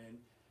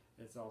Dorian.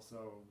 It's all the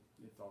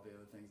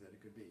other things that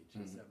it could be,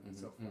 G7 and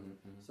so forth.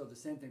 So the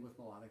same thing with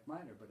melodic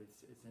minor, but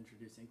it's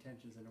introducing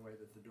tensions in a way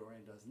that the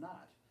Dorian does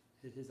not.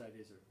 His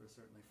ideas are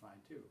certainly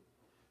fine too.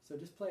 So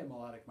just play a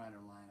melodic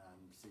minor line on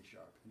C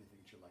sharp, anything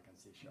that you like on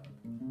C sharp.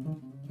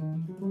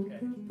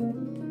 Okay.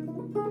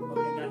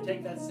 Okay, now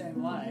take that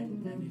same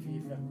line, and if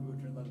you have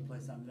moved to another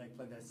place on the neck,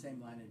 play that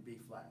same line in B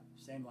flat.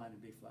 Same line in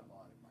B flat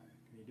melodic minor.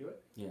 Can you do it?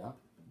 Yeah.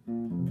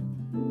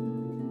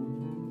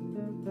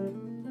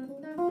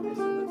 Okay,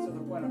 so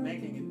the point I'm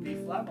making in B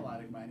flat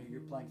melodic minor,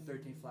 you're playing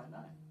 13 flat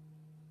 9.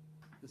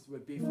 This is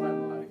what B flat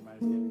melodic minor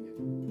is giving you.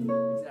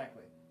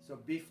 Exactly. So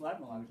B flat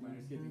melodic minor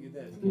is giving you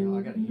this. Yeah,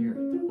 I gotta hear it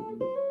though.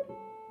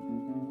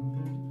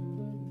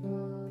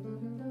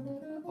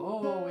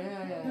 Oh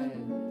yeah.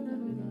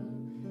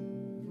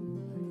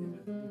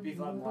 B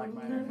flat melodic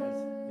minor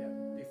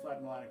B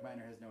flat melodic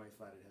minor has no A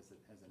flat. It has an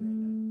A.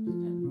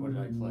 What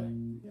did I play?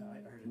 Yeah, I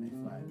heard an A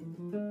flat.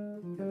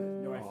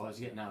 I was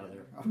getting out of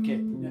there. Okay.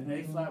 An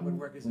A flat would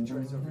work as a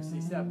choice over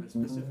C7,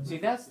 specifically. See,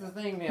 that's the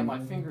thing, man. My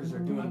fingers are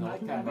doing those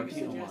kind of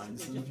appeal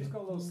lines. Just go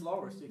a little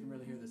slower so you can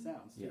really hear the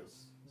sounds.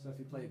 Yes. So if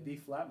you play a B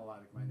flat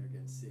melodic minor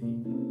against C, you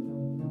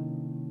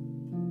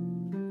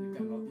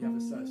have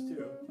a sus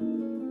too.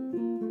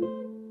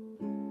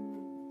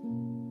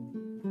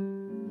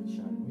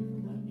 Shy away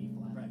from that B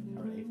flat. Right.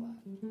 Or A flat.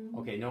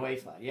 Okay, no A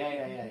flat.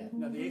 Yeah.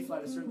 Now the A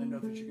flat is certainly a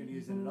note that you're going to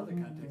use in another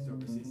context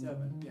over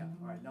C7. Yeah.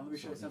 All right. Now let me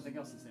show you something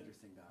else that's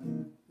interesting,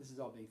 Don. This is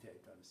all being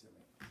taped, I'm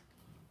assuming.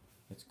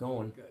 It's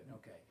going. Good.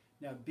 Okay.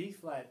 Now B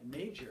flat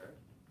major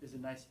is a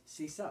nice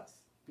C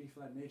sus. B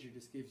flat major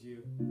just gives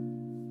you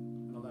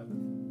an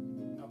 11th.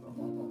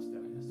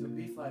 So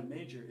B flat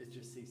major is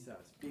just C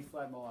sus. B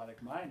flat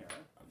melodic minor.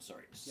 I'm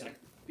sorry. Yeah.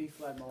 B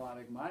flat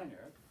melodic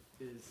minor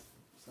is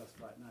sus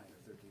flat 9 or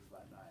 13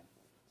 flat 9.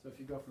 So if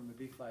you go from a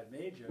B flat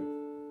major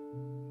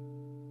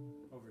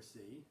over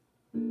C,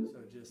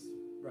 so just,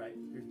 right,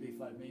 here's B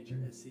flat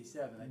major as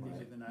C7, that gives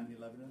you the 9, the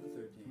 11, and the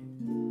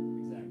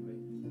 13. Exactly.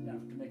 Now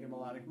to make a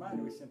melodic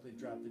minor, we simply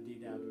drop the D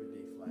down to a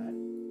D flat,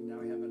 and now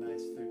we have a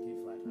nice 13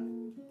 flat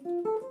 9.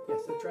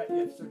 So try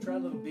a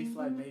little B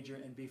flat major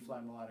and B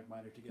flat melodic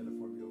minor together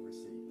for me over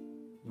C.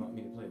 You want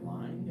me to play a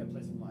line? Yeah,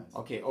 play some lines.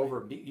 Okay,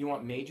 over B, you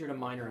want major to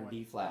minor and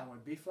B flat. I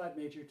want B flat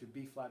major to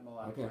B flat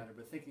melodic minor,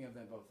 but thinking of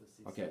them both as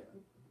C7. Okay.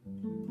 Good.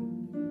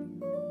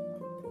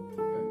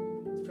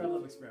 Let's try a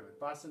little experiment.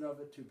 Bossa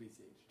Nova, 2 beats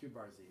each, 2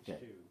 bars each. Okay.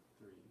 2,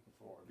 3,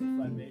 4. B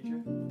flat major.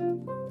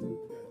 Good.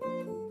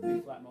 B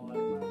flat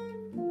melodic minor.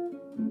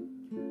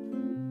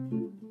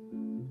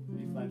 B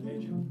flat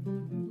major.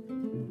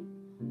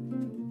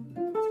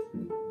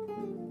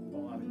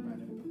 Melodic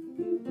minor.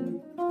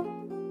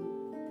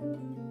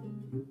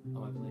 I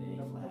want to play A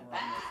flat.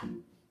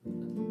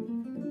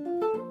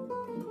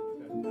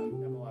 Good.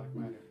 Now melodic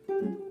minor.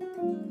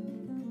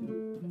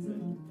 That's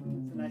it.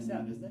 It's a nice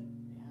sound, isn't it?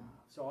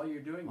 So all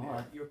you're doing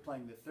there, you're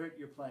playing the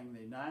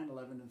 9,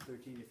 11, and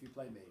 13 if you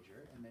play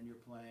major, and then you're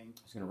playing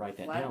I was going to write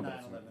that flat down.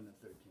 9, 11, and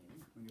 13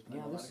 when you play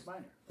Yeah, melodic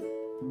minor.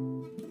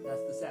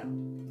 That's the sound.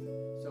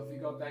 So if you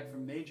go back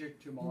from major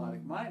to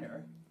melodic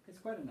minor, it's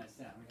quite a nice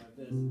sound. We have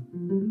this.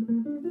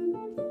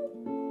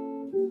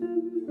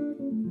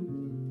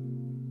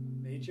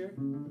 Major,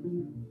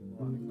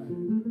 melodic minor.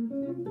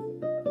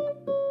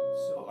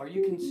 So are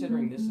you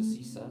considering this a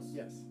C sus?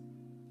 Yes.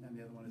 And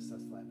the other one is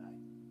sus flat 9.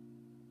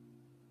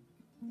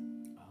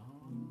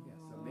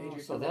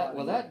 So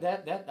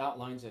that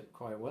outlines it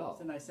quite well.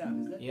 It's a nice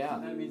sound, isn't it? Yeah.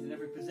 So that means in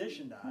every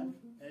position, Don,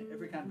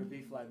 every kind of a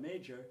B flat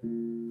major to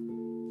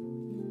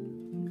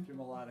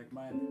melodic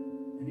minor,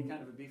 any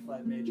kind of a B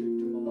flat major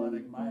to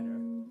melodic minor.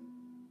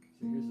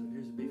 So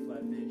here's a B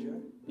flat major.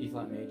 B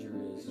flat major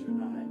is Major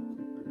 9.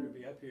 We're going to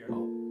be up here.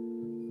 Oh.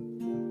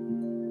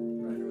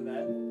 Right over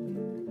that,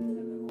 and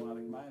then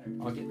melodic minor.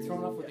 I'll get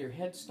thrown off with your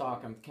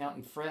headstock. I'm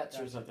counting frets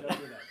or something. Don't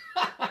do that.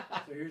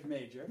 So here's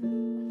major.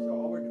 So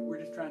all we're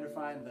just trying to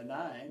find the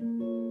 9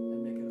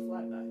 and make it a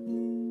flat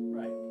 9.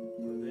 Right.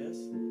 So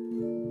this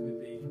could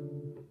be.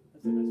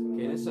 That's a nice one.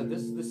 Okay, this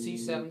is the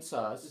C7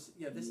 sus.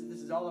 This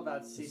is all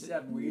about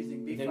C7. We're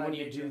using B flat major. Then when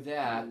you do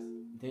that,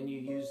 then you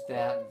use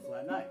that.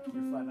 Flat 9.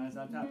 Your flat 9's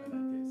on top in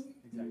that case.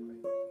 Exactly.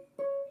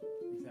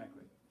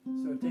 Exactly.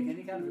 So take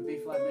any kind of a B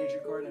flat major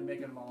chord and make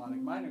it a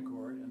melodic minor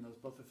chord, and those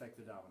both affect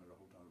the dominant a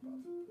whole tone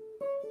above.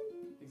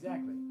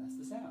 Exactly. That's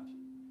the sound.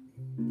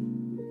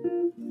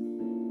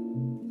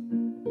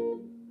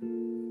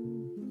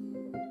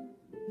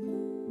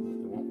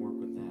 It won't work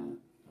with that.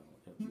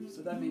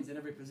 So that means in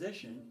every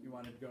position you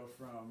want to go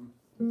from.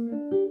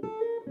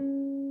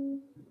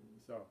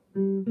 So.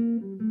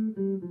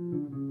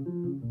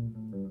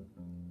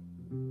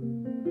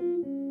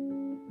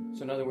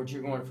 So in other words,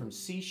 you're going from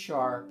C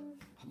sharp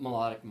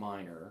melodic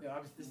minor. Yeah,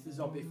 this is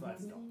all B flat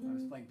still. I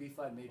was playing B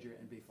flat major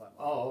and B flat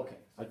minor. Oh, okay.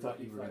 So I thought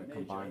you were going to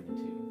combine the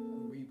two.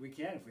 We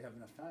can if we have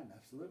enough time,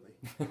 absolutely.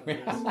 So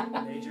there's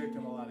major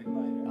to melodic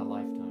minor. A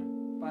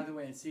lifetime. By the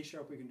way, in C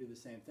sharp we can do the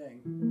same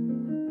thing.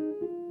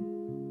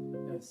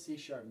 In C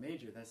sharp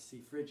major, that's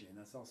C Phrygian,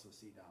 that's also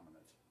C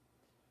dominant.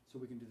 So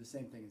we can do the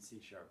same thing in C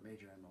sharp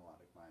major and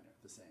melodic minor,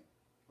 the same,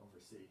 over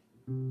C.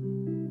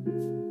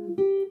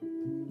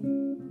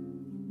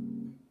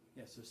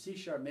 Yeah, so C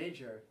sharp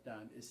major,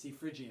 Don, is C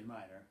Phrygian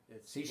minor.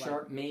 It's C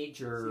sharp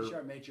major. C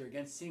sharp major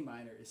against C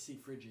minor is C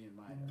Phrygian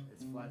minor.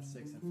 It's flat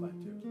 6 and flat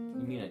 2.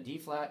 You mean a D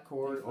flat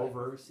chord D flat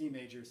over C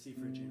major, C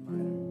Phrygian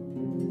minor.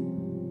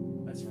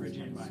 That's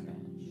Phrygian minor.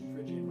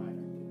 Phrygian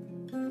minor.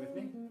 You with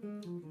me?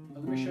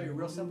 Let me show you a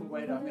real simple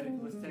way to,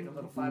 let's take a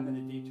little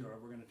 5-minute detour.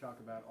 We're going to talk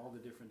about all the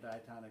different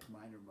diatonic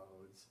minor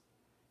modes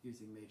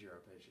using major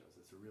arpeggios.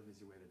 It's a real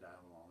easy way to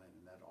dial them all in,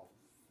 and that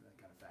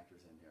kind of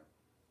factors in here.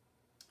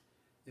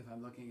 If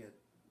I'm looking at,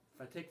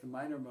 if I take the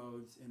minor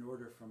modes in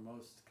order from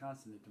most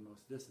consonant to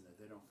most dissonant,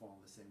 they don't fall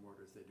in the same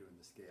order as they do in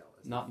the scale.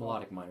 not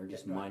melodic minor,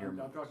 just minor I'm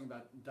modes. talking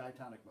about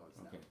diatonic modes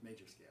now, Okay.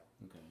 major scale.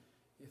 Okay.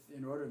 If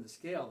in order in the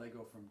scale, they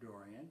go from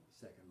Dorian,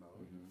 2nd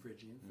mode,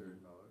 Phrygian,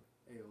 3rd mode,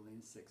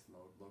 Aeolian, 6th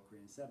mode,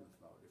 Locrian, 7th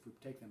mode. If we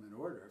take them in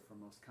order from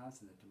most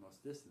consonant to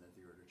most dissonant,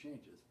 the order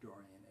changes.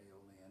 Dorian,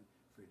 Aeolian,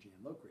 Phrygian,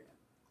 Locrian.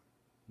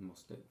 In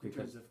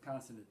terms of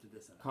consonant to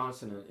dissonant.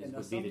 Consonant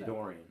would be the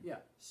Dorian.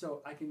 Yeah,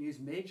 so I can use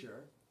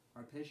major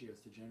arpeggios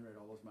to generate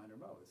all those minor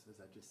modes. As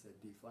I just said,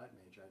 D flat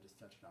major, I just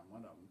touched on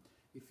one of them.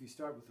 If you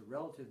start with a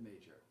relative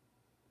major,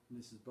 and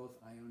this is both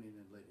Ionian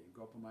and Lydian,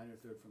 go up a minor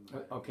third from the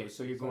minor. Okay,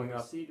 so you're going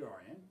up. C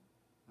Dorian,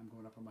 I'm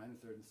going up a minor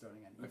third and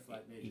starting on E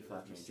flat major. E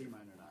flat That's major. C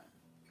minor 9.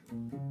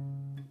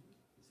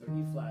 So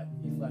E flat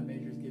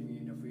major is giving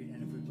you,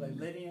 and if we play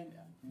Lydian,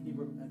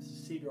 that's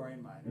C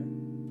Dorian minor.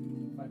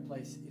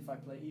 If I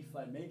play E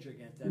flat major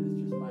against that, it's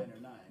just minor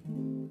 9.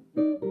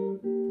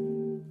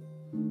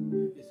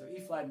 So E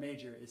flat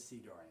major is C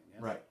Dorian,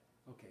 yes? Right.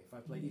 Okay, if I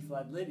play E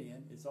flat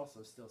Lydian, it's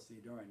also still C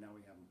Dorian. Now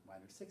we have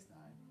minor 6 9.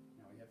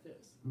 Now we have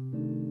this.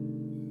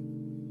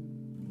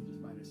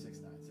 Just minor minor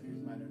 6/9. So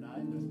here's minor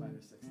 9, there's minor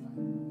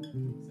 6/9.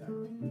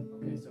 Exactly.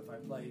 Okay, so if I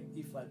play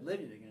E flat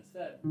Lydian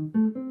instead.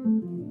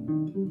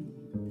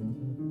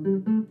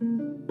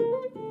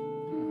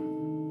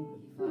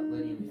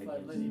 E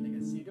flat Lydian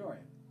against C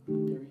Dorian.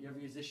 You ever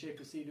use this shape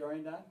of C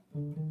Dorian, Don?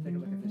 Take a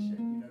look at this shape.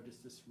 You know,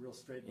 just this real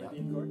straight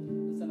Lydian chord.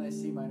 That's a nice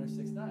C minor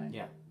 6/9.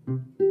 Yeah.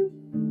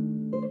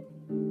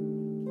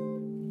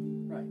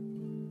 Right.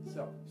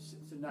 So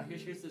now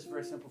here's this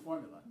very simple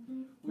formula.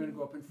 We're going to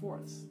go up in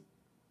fourths.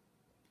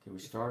 Okay, we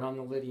start on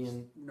the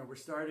Lydian. No, we're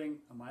starting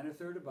a minor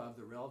third above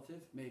the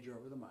relative major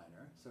over the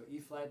minor. So E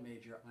flat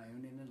major,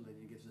 Ionian and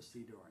Lydian gives us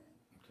C Dorian.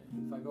 Okay.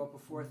 If I go up a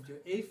fourth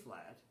to A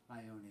flat,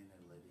 Ionian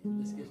and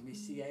Lydian, this gives me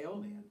C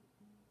Aeolian.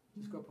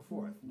 Just go up a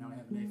fourth. Now I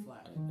have an A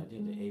flat. I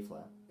did the A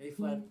flat. A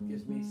flat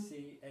gives me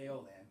C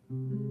Aeolian.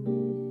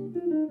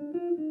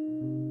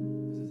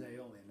 This is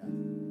Aeolian now.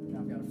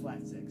 Now I've got a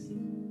flat 6.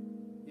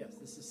 Yes,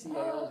 this is C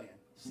Aeolian.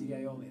 C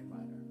Aeolian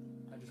minor.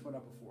 I just went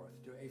up a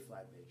fourth to A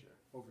flat major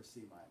over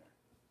C minor.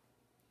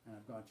 And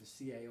I've gone to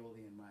C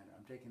Aeolian minor.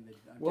 I'm taking the.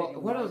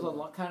 What is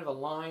kind of a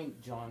line,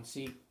 John?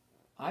 See,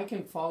 I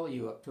can follow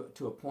you up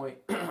to a point.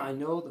 I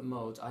know the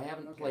modes. I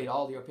haven't played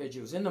all the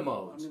arpeggios in the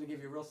modes. I'm going to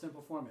give you a real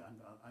simple formula.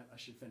 I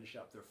should finish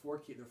up. There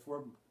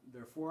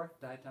are four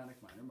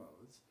diatonic minor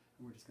modes,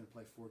 and we're just going to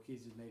play 4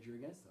 keys of major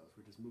against those.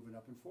 We're just moving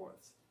up in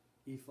fourths: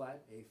 E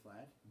flat, A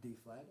flat, D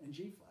flat, and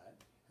G flat,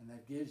 and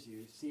that gives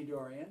you C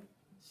Dorian,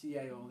 C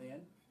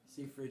Aeolian,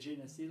 C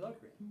Phrygian, and C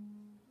Locrian.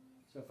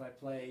 So if I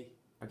play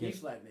E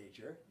flat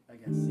major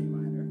against C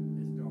minor,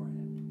 it's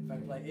Dorian. If I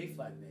play A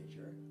flat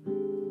major,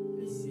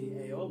 it's C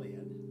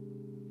Aeolian.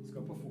 Let's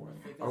go before.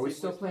 Are we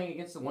still playing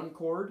against the one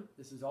chord?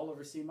 This is all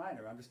over C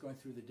minor. I'm just going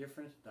through the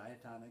different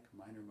diatonic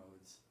minor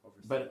modes over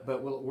C minor.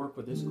 But will it work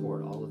with this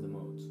chord, all of the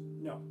modes?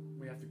 No,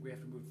 we have to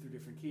move through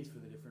different keys for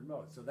the different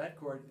modes. So that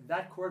chord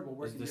will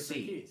work in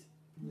different keys.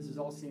 This is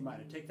all C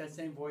minor. Take that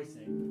same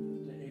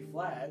voicing to A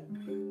flat.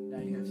 Now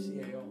you have C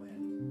Aeolian.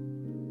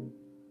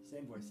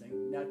 Same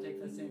voicing. Now take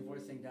that same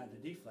voicing down to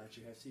D flat.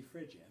 You have C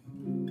Phrygian.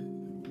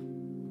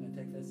 Now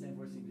take that same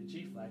voicing to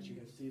G flat. You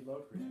have C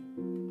Locrian.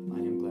 I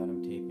am glad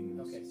I'm taping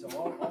this. Okay, so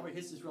all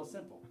this is real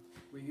simple.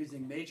 We're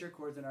using major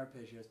chords and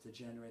arpeggios to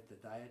generate the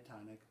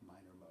diatonic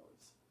minor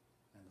modes.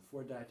 And the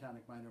 4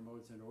 diatonic minor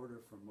modes in order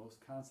from most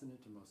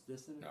consonant to most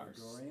dissonant are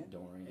Dorian,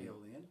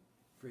 Aeolian,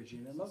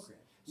 Phrygian, and Locrian.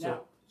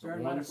 Now, bear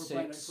in mind, if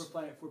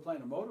we're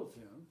playing a modal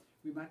tune,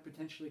 we might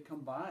potentially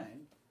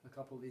combine a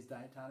couple of these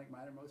diatonic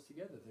minor modes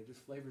together. They're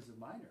just flavors of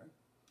minor.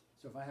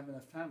 So if I have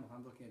enough time, if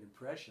I'm looking at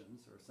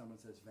impressions, or someone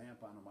says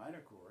vamp on a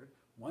minor chord,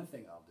 one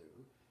thing I'll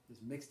do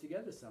is mix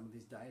together some of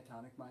these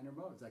diatonic minor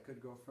modes. I could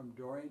go from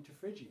Dorian to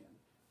Phrygian.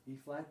 E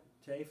flat,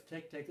 take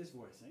this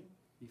voicing,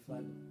 E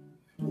flat,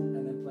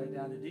 and then play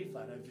down to D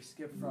flat. I've just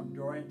skipped from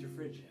Dorian to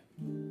Phrygian.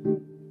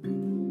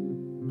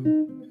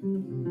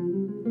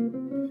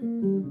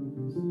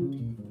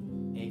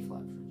 A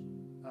flat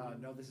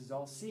Phrygian. No, this is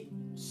all C.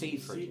 C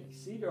Phrygian.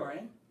 C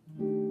Dorian,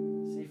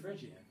 C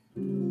Phrygian.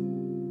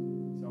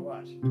 So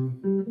watch.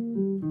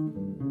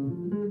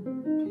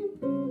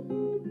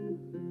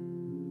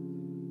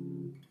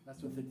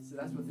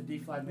 That's what the D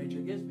flat major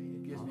gives me.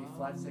 It gives me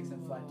flat 6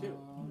 and flat 2.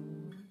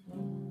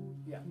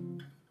 Yeah.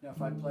 Now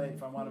if I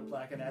want to play,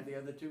 I can add the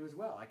other 2 as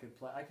well. I could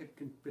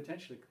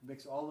potentially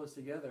mix all those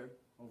together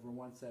over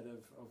one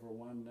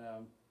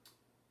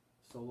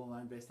solo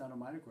line based on a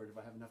minor chord if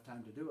I have enough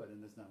time to do it,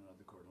 and there's not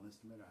another chordal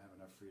instrument, I have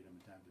enough freedom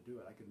and time to do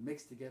it. I could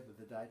mix together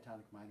the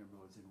diatonic minor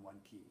modes in one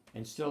key.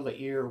 And still the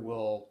ear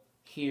will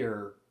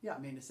hear. Yeah, I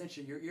mean,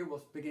 essentially your ear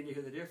will begin to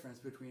hear the difference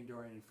between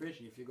Dorian and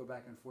Phrygian. If you go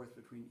back and forth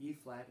between E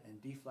flat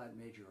and D flat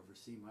major over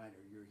C minor,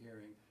 you're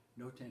hearing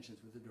no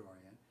tensions with the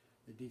Dorian.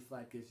 The D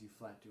flat gives you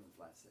flat 2 and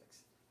flat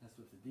 6. That's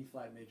what the D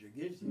flat major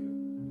gives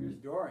you. Here's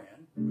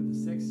Dorian with the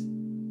 6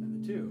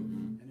 and the 2,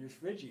 and here's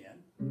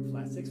Phrygian,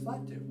 flat 6,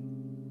 flat 2.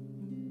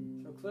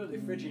 So clearly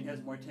Phrygian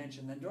has more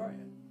tension than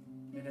Dorian.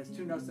 It has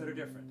 2 notes that are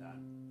different,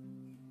 Don.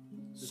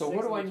 So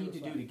what do I need to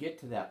do to get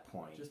to that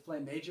point? Just play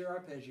major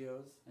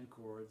arpeggios and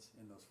chords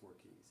in those 4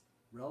 keys.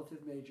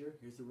 Relative major,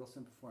 here's the real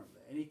simple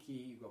formula. Any key,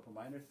 you go up a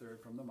minor third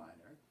from the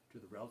minor to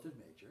the relative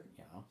major.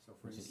 Yeah. So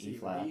for instance, E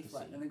flat, E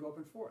flat, and then go up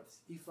in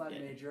fourths. E flat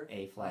major,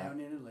 A flat,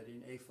 Ionian and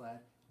Lydian, A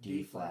flat,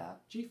 D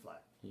flat, G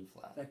flat. G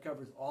flat. That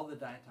covers all the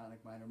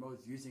diatonic minor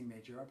modes using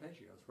major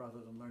arpeggios.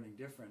 Rather than learning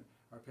different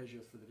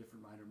arpeggios for the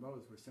different minor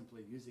modes, we're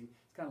simply using,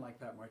 it's kind of like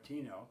Pat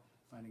Martino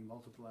finding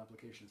multiple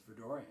applications for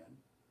Dorian.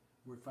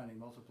 We're finding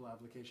multiple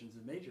applications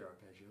of major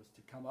arpeggios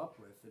to come up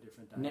with the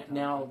different diatonic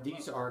Now minor these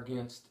modes. are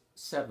against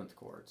 7th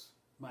chords.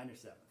 Minor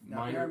 7th.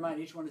 Now bear in mind,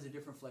 each one is a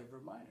different flavor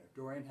of minor.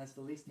 Dorian has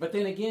the least. But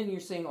then again,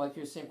 you're saying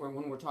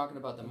when we're talking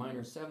about the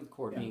minor 7th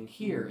chord being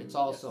here, it's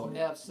also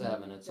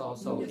F7, it's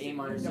also A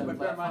minor 7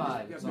 flat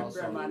 5.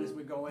 Bear in mind as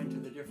we go into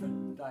the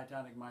different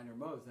diatonic minor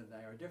modes that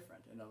they are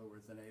different. In other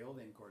words, an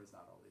Aeolian chord is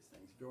not all these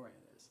things.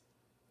 Dorian is.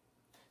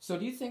 So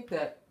do you think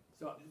that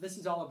So this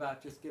is all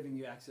about just giving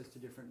you access to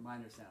different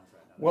minor sounds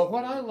right now. Well,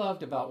 what I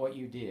loved about what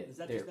you did. Does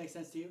that just make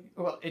sense to you?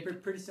 Well,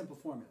 pretty simple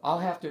formula.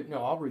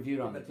 I'll review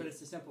it on but it's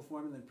a simple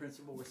formula in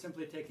principle. We're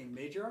simply taking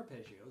major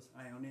arpeggios,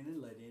 Ionian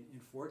and Lydian, in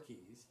 4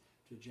 keys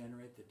to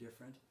generate the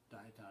different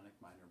diatonic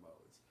minor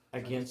modes.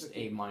 Against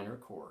a minor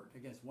chord.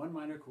 Against one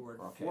minor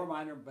chord, okay. 4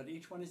 minor, but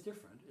each one is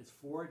different. It's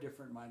 4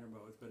 different minor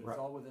modes, but it's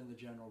all within the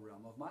general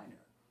realm of minor.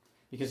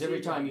 Because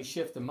every time you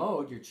shift the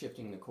mode, you're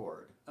shifting the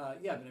chord.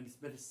 Yeah,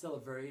 but it's still a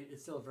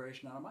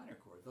variation on a minor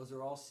chord. Those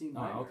are all C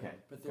minor. Oh, okay.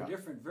 But they're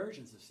different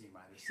versions of C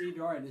minor. C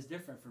Dorian is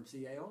different from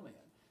C Aeolian.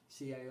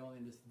 C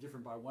Aeolian is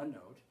different by 1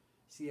 note.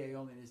 C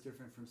Aeolian is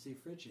different from C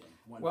Phrygian.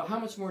 Well, how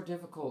much more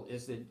difficult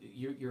is that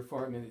your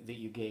formula that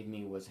you gave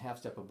me was half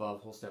step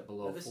above, whole step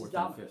below, fourth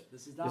and fifth?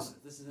 This is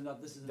dominant. This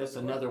is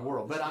another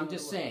world. But I'm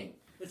just saying.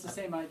 It's the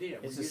same idea.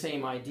 It's the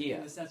same idea.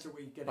 In the sense that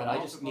we get but I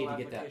just need to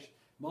get that.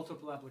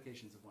 Multiple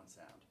applications of one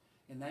sound.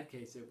 In that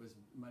case, it was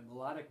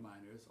melodic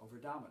minors over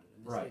dominant.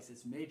 In this case,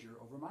 it's major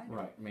over minor.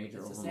 Right, major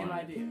over minor. It's the same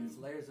idea. It's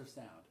layers of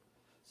sound.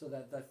 So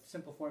that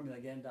simple formula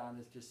again, Don,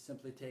 is just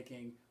simply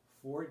taking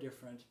 4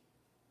 different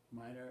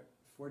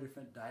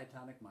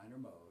diatonic minor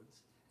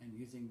modes and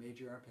using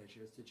major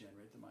arpeggios to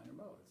generate the minor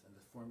modes. And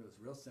the formula is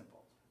real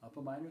simple: up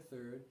a minor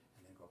third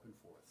and then go up in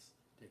fourths.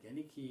 Take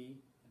any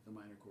key of the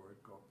minor chord,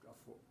 go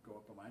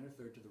up a minor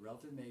third to the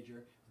relative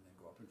major, and then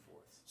go up in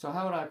fourths. So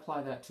how would I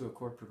apply that to a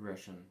chord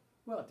progression?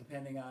 Well,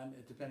 depending on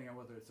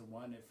whether it's a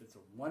 1, if it's a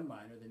 1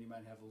 minor, then you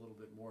might have a little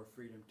bit more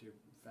freedom to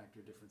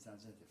factor different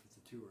sounds in. If it's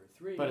a 2 or a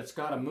 3, but it's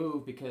got to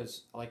move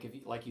because,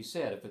 like you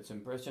said, if it's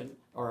impression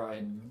or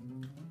I.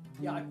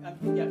 Yeah. I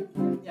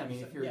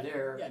mean, if you're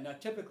there. Yeah. Now,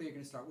 typically you're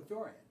going to start with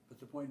Dorian, but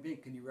the point being,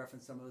 can you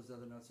reference some of those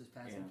other notes as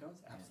passing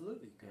tones?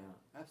 Absolutely, you can.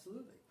 Yeah.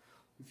 Absolutely.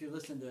 If you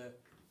listen to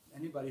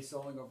anybody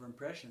soloing over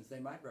impressions, they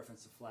might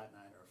reference a flat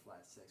 9 or a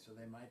flat 6, or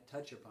they might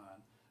touch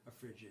upon a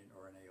Phrygian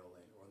or an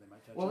Aeolian, or they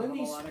might touch on a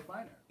melodic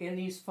minor. In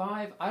these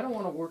 5, I don't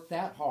want to work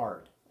that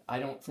hard. I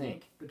don't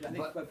think. But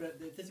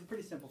it's a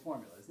pretty simple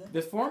formula, isn't it?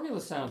 The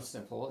formula sounds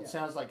simple. It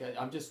sounds like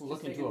I'm just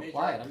looking to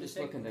apply it. I'm just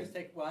looking to I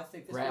think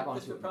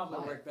this would probably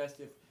work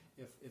best if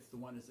the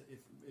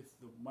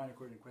minor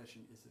chord in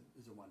question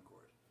is a 1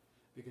 chord,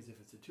 because if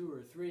it's a 2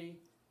 or a 3,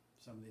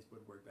 some of these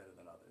would work better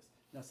than others.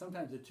 Now,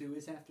 sometimes a 2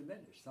 is half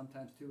diminished.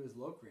 Sometimes 2 is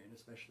Locrian,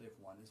 especially if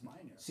 1 is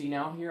minor. See,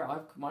 now here,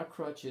 my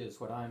crutch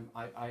is what I'm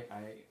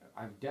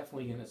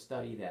definitely going to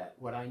study that.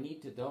 What I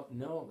need to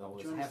know, though,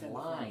 is have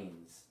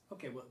lines.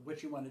 Okay, well,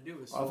 what you want to do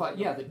is...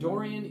 the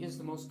Dorian is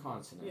the most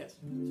consonant. Yes.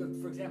 So,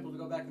 for example, to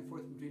go back and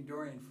forth between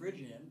Dorian and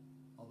Phrygian,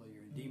 although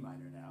you're in D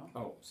minor now.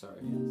 Oh,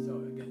 sorry. Yeah, so,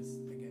 again,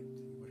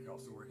 you would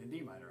also work in D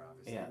minor,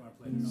 obviously. Yeah. You want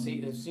to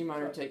play C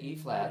minor to E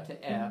flat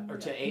to F, or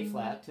to A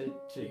flat to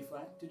E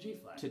flat to G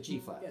flat. To G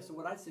flat. Yeah, so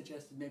what I'd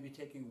suggest is maybe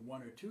taking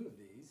 1 or 2 of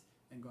these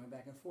and going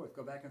back and forth.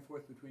 Go back and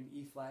forth between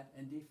E flat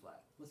and D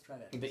flat. Let's try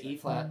that. The E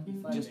flat,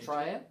 just major.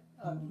 try it?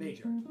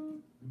 Major.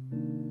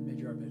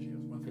 Major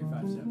arpeggios, 1, 3,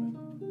 5, 7.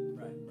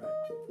 Right.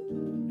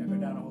 Now go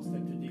down a whole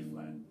step to D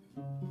flat.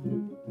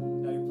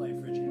 Now you're playing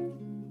Phrygian.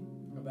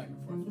 Go back and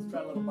forth. Let's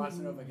try a little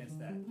bossa nova against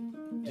that.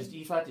 Just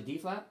E flat to D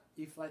flat?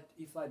 E flat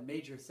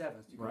major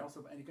 7th.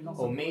 You can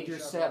also major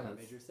 7th.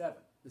 Major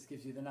 7th. This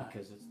gives you the 9.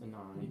 Because it's the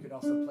 9. You could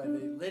also play the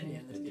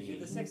Lydian. This gives you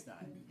the 6th 9.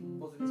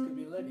 Both of these could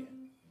be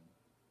Lydian.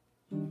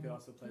 You could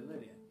also play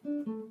Lydian.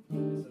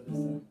 So this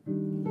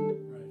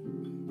right.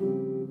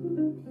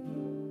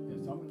 Yeah,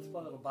 so let's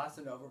play a little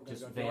bossa nova.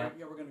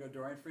 We're going to go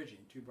Dorian Phrygian,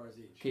 2 bars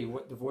each. Okay,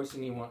 what the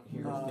voicing you want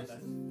here is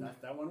this.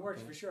 That one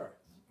works for sure.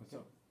 Okay.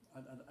 So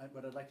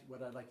what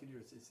I'd like you to do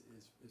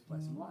is play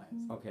some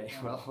lines. Okay,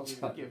 1, well, 2,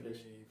 I'll give it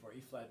 3, 4,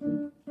 E flat. E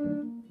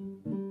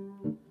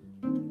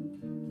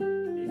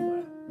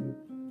flat.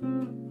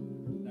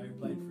 Now you're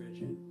playing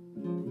Phrygian.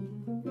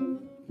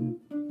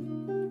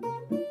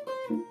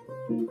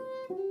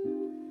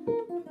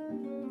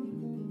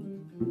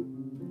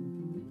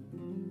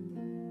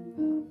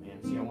 Man,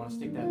 see, I want to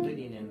stick that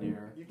Lydian in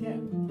there. You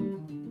can.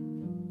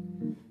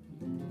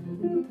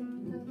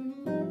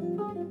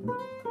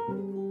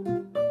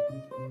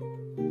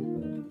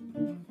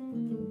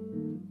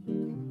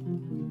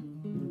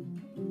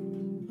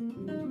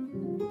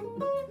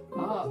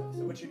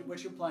 So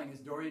what you're playing is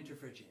Dorian to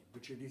Phrygian,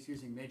 but you're just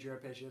using major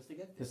arpeggios to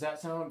get this. Does that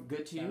sound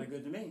good to you? Sounded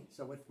good to me.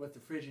 So what the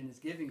Phrygian is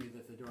giving you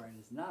that the Dorian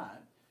is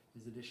not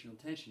is additional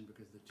tension,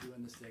 because the 2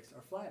 and the 6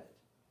 are flatted.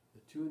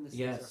 The 2 and the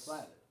 6 are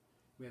flatted.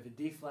 We have a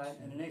D flat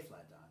and an A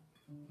flat Don.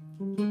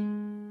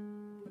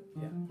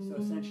 Yeah. So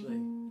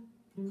essentially,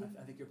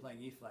 I think you're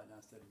playing E flat now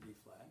instead of D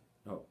flat.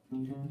 Oh.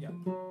 Yeah.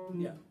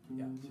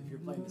 So if you're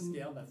playing the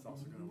scale, that's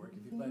also going to work.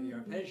 If you play the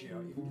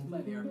arpeggio,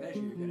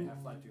 you're going to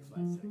have flat 2,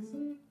 flat 6.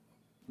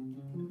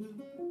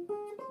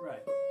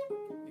 Right.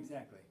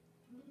 Exactly.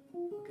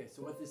 Okay.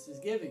 So what this is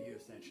giving you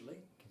essentially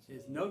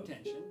is no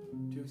tension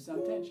to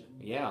some tension.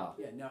 Yeah.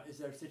 Yeah. Now, is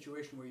there a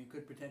situation where you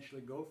could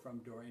potentially go from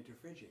Dorian to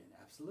Phrygian?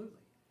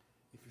 Absolutely.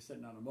 If you're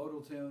sitting on a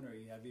modal tune, or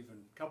you have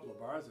even a couple of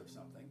bars of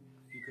something,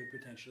 you could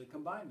potentially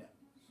combine them.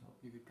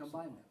 You could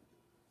combine them.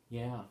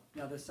 Yeah.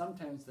 Now there's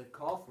sometimes that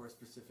call for a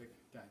specific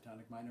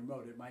diatonic minor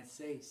mode. It might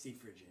say C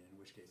Phrygian, in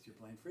which case you're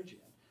playing Phrygian.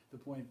 The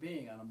point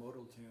being, on a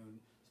modal tune,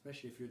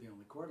 especially if you're the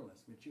only chordal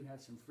instrument, you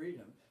have some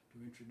freedom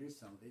to introduce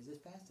some of these as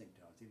passing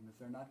tones, even if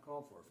they're not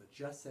called for. If it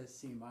just says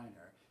C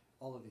minor,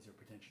 all of these are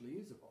potentially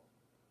usable.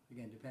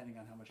 Again, depending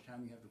on how much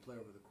time you have to play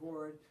over the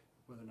chord,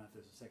 whether or not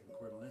there's a second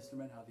chordal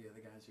instrument, how the other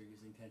guys are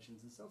using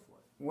tensions, and so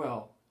forth.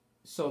 Well,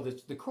 so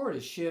the chord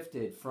is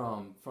shifted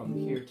from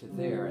here to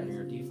there, and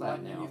you're D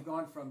flat now. You've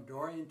gone from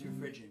Dorian to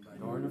Phrygian.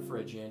 Dorian to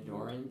Phrygian,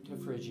 Dorian to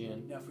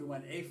Phrygian. Now, if we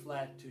went A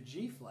flat to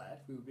G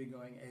flat, we would be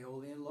going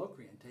Aeolian,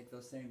 Locrian. Take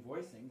those same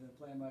voicings and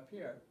play them up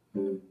here.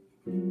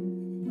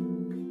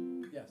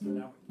 Yeah. So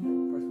now,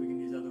 of course, we can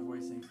use other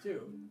voicings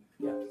too.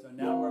 Yeah. So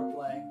now we're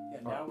playing.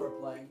 Yeah. Now we're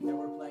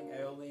playing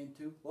Aeolian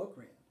to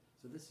Locrian.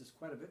 So this is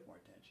quite a bit more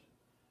tension.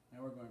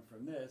 Now we're going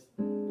from this.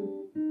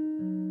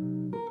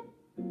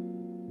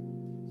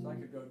 So I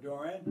could go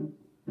Dorian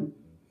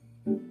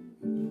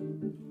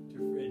to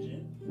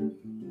Phrygian.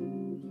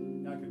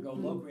 Now I could go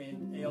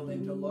Locrian,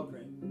 Aeolian to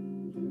Locrian.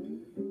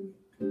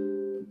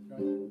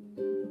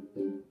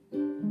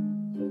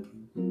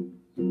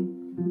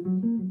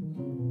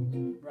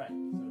 Right,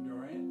 so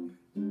Dorian.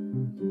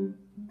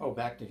 Oh,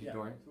 back to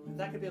Dorian. So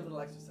that could be a little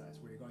exercise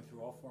where you're going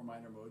through all four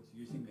minor modes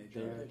using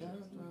major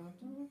arpeggios.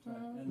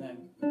 Right. And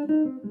then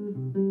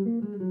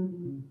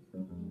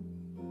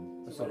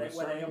so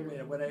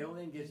what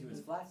Aeolian gives you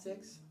is flat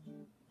 6,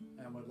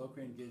 and what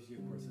Locrian gives you,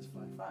 of course, is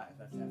flat 5.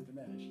 That's half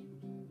diminished.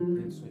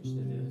 Then switch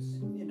to this.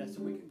 You know,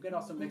 so we could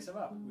also mix them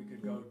up. We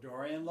could go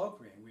Dorian,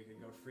 Locrian. We could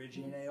go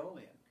Phrygian,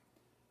 Aeolian.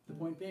 The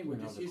point being, we're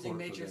just using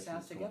major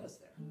sounds to get us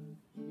there.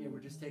 Yeah, we're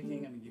just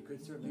taking. I mean, you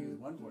could certainly use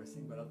one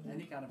voicing, but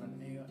any kind of a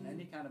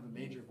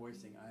major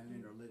voicing,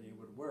 Ionian or Lydian,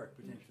 would work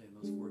potentially in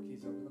those 4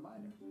 keys over the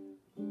minor.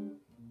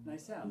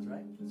 Nice sounds,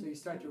 right? So you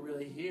start to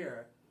really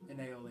hear an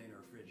Aeolian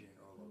or Phrygian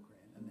or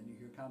Locrian, and then you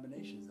hear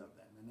combinations of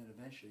them, and then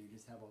eventually you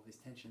just have all these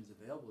tensions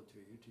available to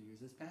you to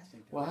use as passing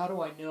tones. Well, how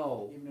do I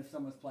know? Even if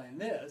someone's playing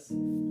this,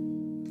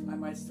 I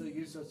might still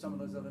use some of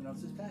those other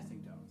notes as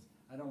passing tones.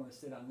 I don't want to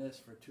sit on this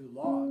for too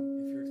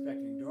long if you're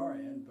expecting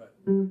Dorian, but...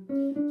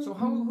 So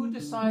who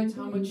decides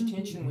how much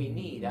tension we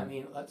need? I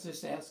mean, let's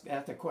just ask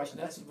the question.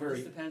 This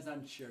depends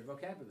on shared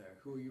vocabulary.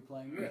 Who are you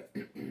playing with?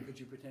 Could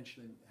you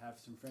potentially have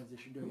some friends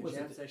that you're doing a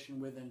jam session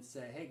with and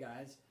say, hey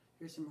guys,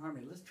 here's some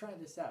harmony. Let's try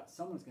this out.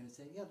 Someone's going to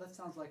say, yeah, that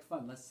sounds like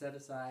fun. Let's set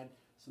aside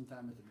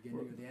sometime at the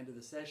beginning or the end of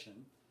the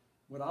session.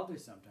 What I'll do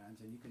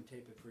sometimes, and you can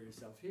tape it for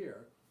yourself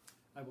here,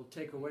 I will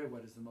take away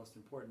what is the most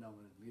important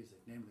element of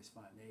music, namely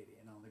spontaneity,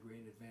 and I'll agree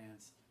in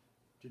advance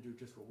to do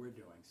just what we're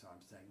doing. So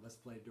I'm saying, let's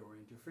play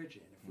Dorian to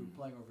Phrygian. If we're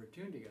playing over a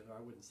tune together,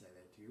 I wouldn't say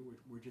that to you.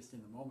 We're just in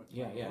the moment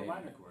playing a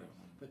minor chord.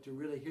 But to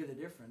really hear the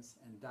difference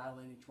and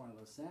dial in each one of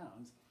those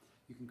sounds,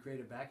 you can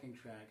create a backing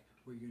track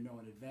where you know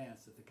in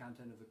advance that the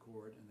content of the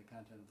chord and the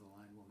content of the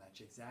line will match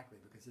exactly,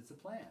 because it's a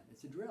plan,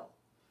 it's a drill.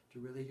 To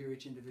really hear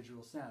each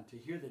individual sound, to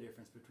hear the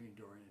difference between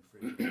Dorian and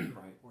Phrygian,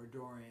 right, or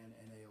Dorian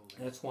and Aeolian.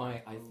 That's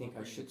why I think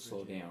I should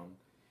slow down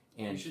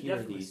and you should hear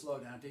definitely these. slow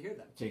down to hear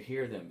them. To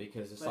hear them,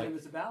 because it's but like it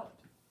was a ballad.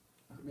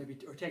 Maybe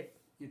or take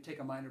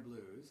a minor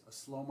blues, a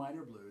slow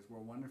minor blues,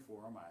 where 1 and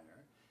 4 are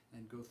minor,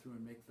 and go through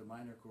and make the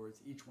minor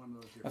chords each one of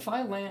those different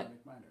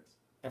minors.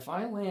 If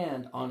I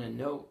land on a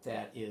note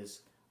that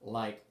is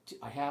like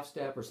a half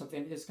step or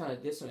something, it's kind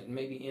of dissonant and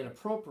maybe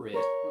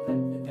inappropriate, well,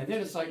 then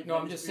it's like, no,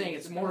 I'm just saying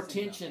it's more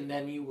tension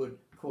than you would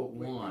quote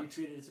want. You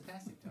treat it as a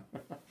passing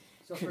tone.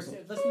 So if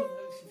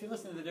you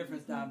listen to the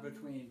difference down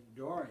between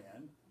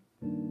Dorian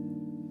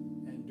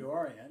and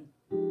Aeolian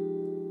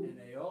and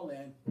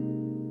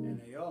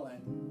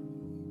Aeolian,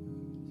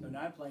 so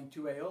now I'm playing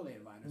 2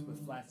 Aeolian minors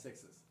with flat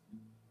 6s.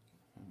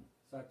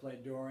 So I play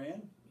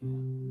Dorian,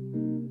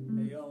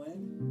 Aeolian,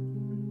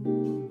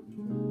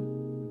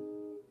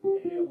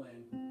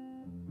 Aeolian.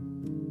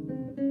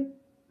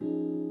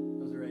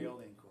 Those are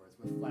Aeolian chords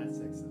with flat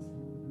 6s.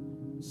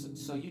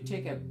 So you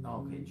take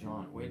okay,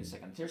 John, wait a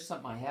second. There's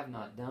something I have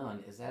not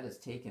done, is that has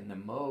taken the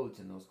modes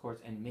in those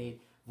chords and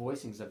made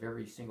voicings of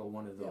every single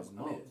one of those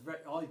modes.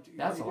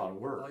 That's a lot of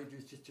work. All you do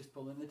is just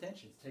pull in the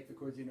tensions. Take the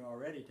chords you know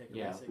already, take a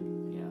basic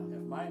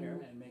F minor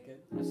and make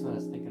it... That's what I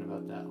was thinking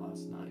about that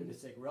last night.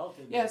 Just take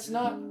relative... Yeah, it's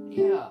not... I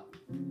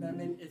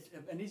mean, it's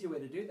an easy way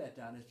to do that,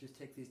 Don, is just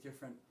take these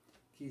different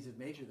keys of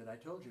major that I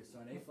told you. So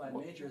an A-flat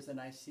major is a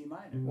nice C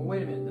minor. Well,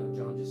 wait a minute, though,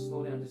 John. Just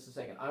slow down just a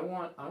second. I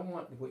want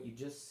what you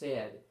just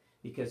said,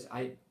 because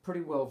I'm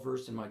pretty well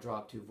versed in my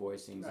drop 2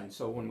 voicings, and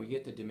so when we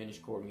get the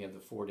diminished chord, we have the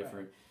 4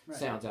 different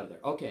sounds out of there.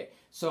 Okay,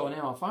 so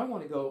now if I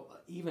want to go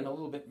even a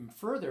little bit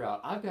further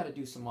out, I've got to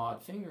do some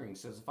odd fingering.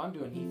 So if I'm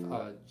doing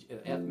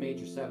F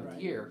major 7th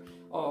here,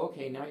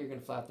 okay, now you're going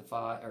to flat the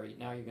 5, or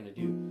now you're going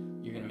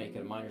to make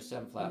it a minor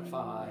 7 flat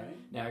 5.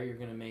 Now you're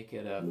going to make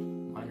it a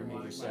minor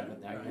major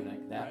 7th. Now you're going to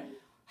make that.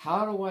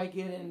 How do I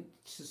get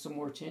into some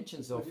more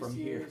tensions, though, from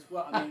here?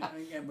 Well, I mean,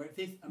 again,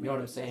 you know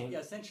what I'm saying? Yeah,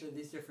 essentially,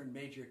 these different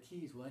major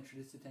keys will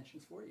introduce the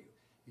tensions for you.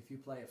 If you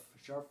play a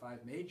sharp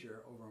 5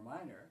 major over a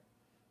minor,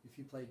 if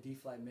you play D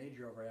flat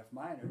major over F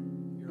minor,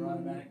 you're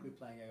automatically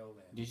playing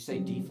Aeolian. Did you say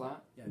D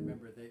flat? Yeah,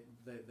 remember the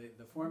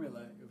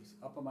formula, it was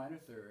up a minor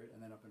third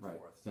and then up in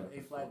fourth. So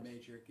A flat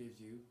major gives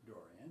you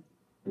Dorian,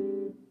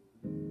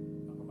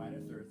 up a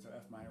minor third, so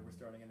F minor, we're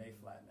starting in A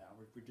flat now.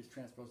 We just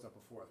transposed up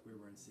a fourth, we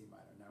were in C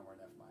minor, now we're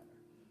in F minor.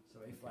 So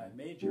A flat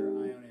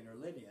major, Ionian or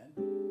Lydian,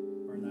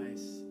 are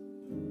nice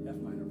F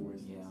minor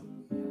voices. Yeah.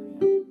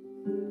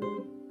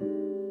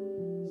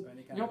 So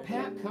any kind of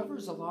Pat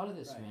covers a lot of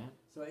this, man.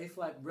 So A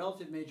flat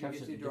relative major Covers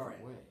gives it you a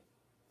different Dorian. way.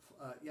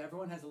 Yeah,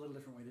 everyone has a little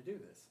different way to do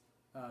this.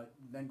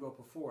 Then go up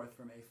a fourth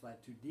from A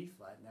flat to D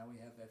flat. Now we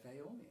have F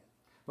Aeolian.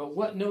 But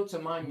what notes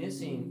am I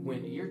missing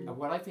when you're?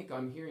 What I think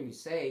I'm hearing you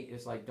say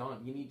is like,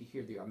 Don, you need to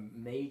hear the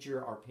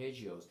major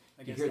arpeggios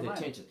to hear the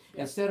tensions.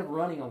 Yeah. Instead of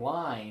running a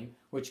line,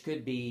 which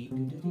could be,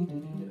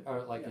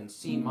 or like in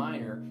C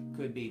minor,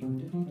 could be.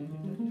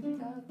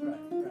 Right.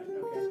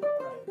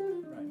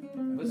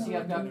 But see,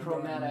 I've got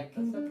chromatic.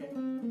 That's okay. I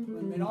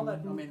mean, all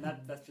that. I mean,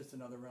 that's just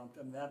another realm.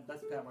 I mean,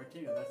 that's Pat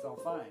Martino. That's all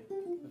fine.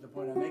 But the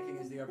point I'm making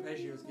is the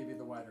arpeggios give you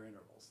the wider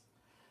intervals.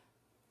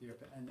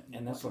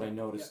 And that's what I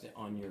noticed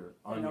on your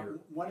one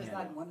is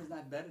not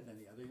better than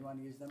the other. You want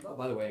to use them both. Oh,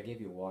 by the way, I gave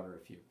you water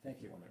if you.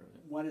 Thank you. Want it.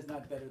 One is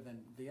not better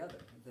than the other.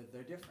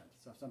 They're different.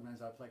 So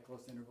sometimes I play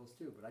close intervals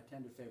too, but I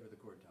tend to favor the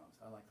chord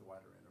tones. I like the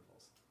wider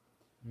intervals.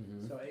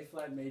 Mm-hmm. So A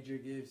flat major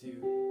gives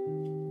you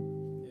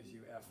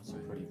F. That's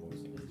some pretty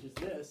voicing. Which is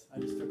this. I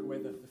just took away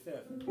the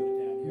fifth and put it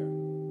down here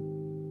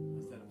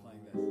instead of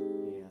playing this.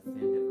 Yeah,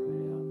 thinned it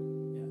right out.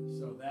 Yeah.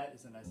 So that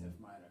is a nice F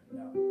minor.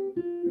 Now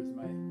here's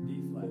my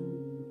D flat.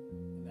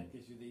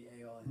 Gives you the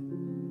Aeolian.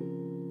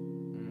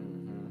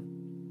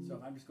 Mm-hmm. So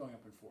if I'm just going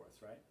up in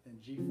fourths, right?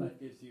 Then G flat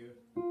gives you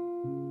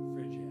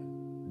Phrygian.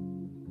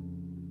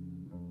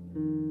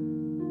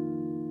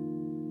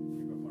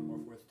 You go up one more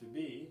fourth to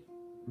B.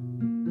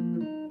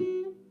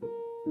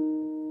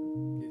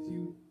 Gives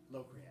you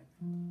Locrian.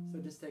 So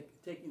just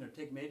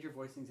take major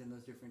voicings in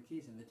those different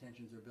keys, and the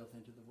tensions are built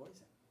into the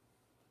voicing.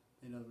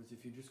 In other words,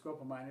 if you just go up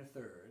a minor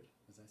third,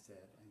 as I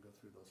said, and go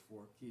through those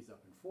four keys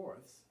up in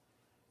fourths,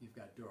 you've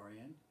got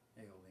Dorian,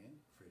 Aeolian,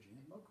 Phrygian,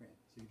 and Locrian.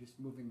 So you're just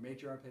moving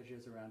major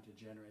arpeggios around to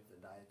generate the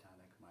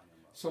diatonic minor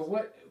modes. So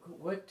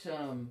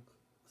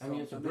I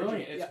mean, it's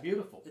brilliant. It's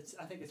beautiful.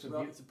 I think it's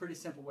a pretty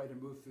simple way to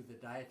move through the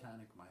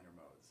diatonic minor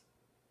modes.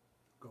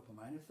 Go up a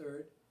minor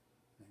third,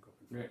 and then go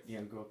up in fourths.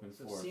 Yeah, go up in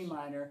fourths. So C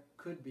minor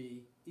could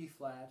be E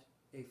flat,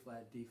 A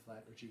flat, D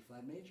flat, or G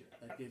flat major.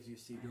 That gives you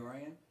C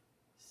Dorian,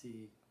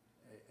 C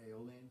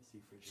Aeolian, C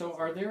Phrygian. So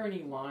are there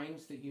any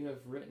lines that you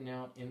have written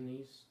out in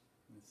these?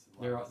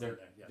 Yeah,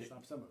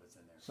 some of it's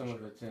in there. Some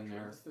of it's in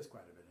there. There's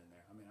quite a bit in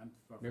there. I mean,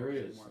 there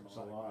is. More There's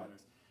a lot.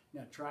 Minors.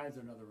 Now, triads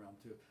are another realm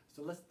too.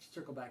 So let's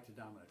circle back to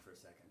dominant for a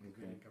second, because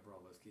we didn't cover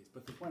all those keys.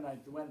 But the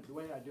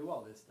way I do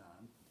all this,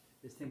 Don,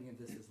 is thinking of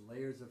this as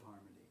layers of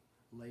harmony.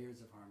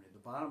 Layers of harmony.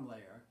 The bottom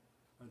layer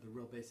are the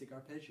real basic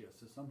arpeggios.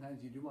 So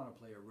sometimes you do want to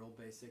play a real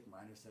basic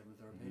minor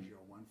seventh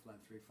arpeggio, 1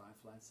 flat 3 5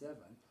 flat 7,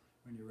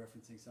 when you're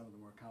referencing some of the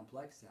more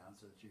complex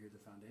sounds, so that you hear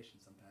the foundation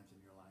sometimes in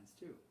your lines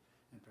too.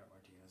 And Pat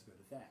Martino's good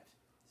at that.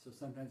 So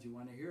sometimes you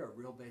want to hear a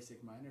real basic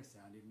minor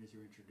sound even as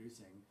you're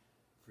introducing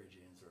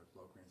Phrygians or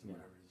Locrians or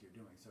whatever it is you're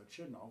doing. So it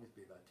shouldn't always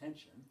be about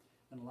tension.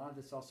 And a lot of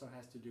this also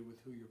has to do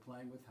with who you're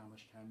playing with, how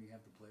much time you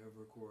have to play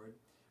over a chord,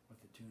 what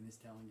the tune is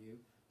telling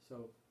you.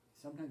 So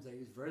sometimes I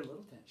use very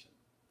little tension.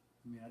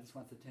 I mean, I just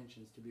want the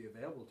tensions to be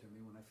available to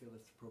me when I feel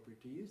it's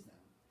appropriate to use them.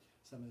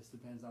 Some of this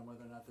depends on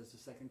whether or not there's a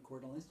second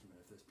chordal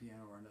instrument. If there's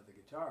piano or another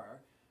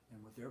guitar,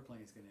 and what they're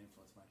playing is going to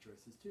influence my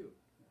choices too.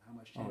 How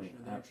much tension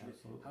are they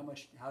introducing?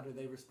 How do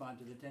they respond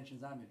to the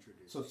tensions I'm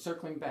introducing? So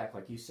circling back,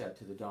 like you said,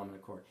 to the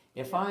dominant chord.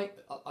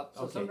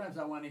 So sometimes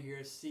I want to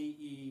hear C,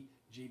 E,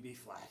 G, B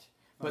flat.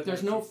 But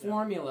there's no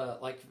formula.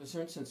 Like for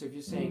instance, if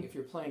you're saying if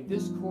you're playing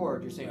this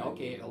chord, you're saying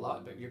okay,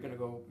 but you're going to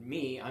go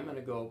I'm going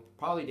to go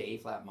probably to A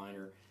flat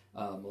minor.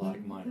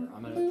 Melodic minor.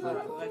 I'm going to play.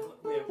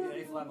 We have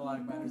A flat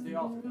melodic minors. They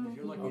alter. If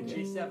you're looking at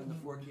G7, the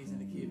 4 keys in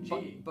the key of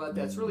G. But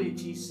that's really a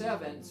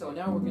G7. So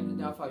now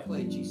if I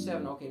play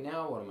G7, okay,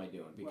 now what am I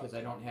doing? Because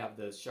I don't have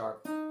the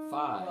sharp 5.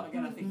 Well,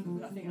 again, I think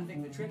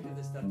the trick to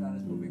this stuff, Don,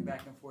 is moving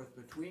back and forth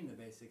between the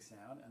basic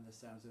sound and the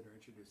sounds that are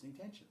introducing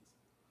tensions.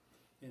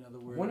 In other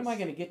words, when am I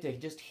going to get to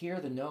just hear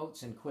the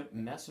notes and quit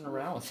messing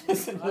around with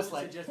this? I would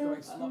suggest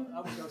going slow.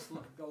 I would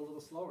go a little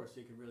slower so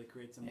you can really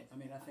create some. I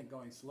mean, I think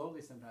going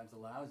slowly sometimes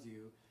allows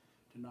you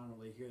to not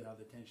only hear how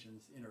the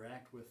tensions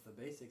interact with the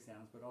basic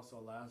sounds, but also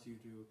allows you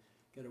to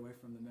get away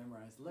from the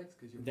memorized licks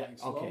because you're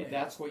playing slowly. Okay,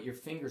 that's what your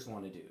fingers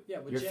want to do.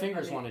 Yeah, but your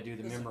fingers want to do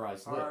the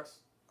memorized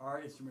licks. Our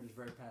instrument is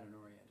very pattern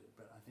oriented,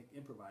 but I think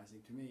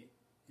improvising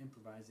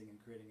and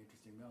creating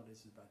interesting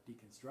melodies is about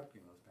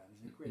deconstructing those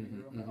patterns and creating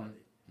a real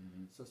melody.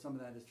 So some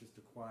of that is just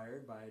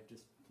acquired by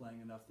just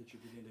playing enough that you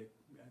begin to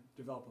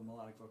develop a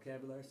melodic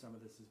vocabulary. Some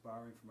of this is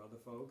borrowing from other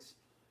folks.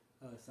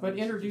 But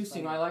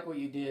introducing, I like what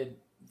you did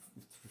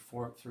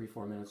 4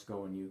 minutes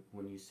ago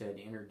when you said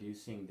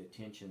introducing the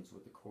tensions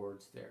with the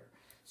chords there.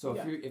 So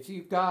if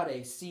you've got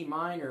a C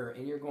minor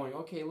and you're going,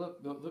 okay,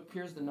 look,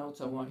 here's the notes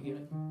I want you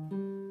to.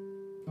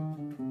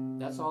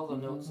 That's all the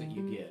notes that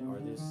you get, or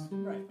this.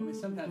 Right. I mean,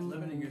 sometimes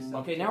limiting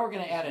yourself. Okay, now we're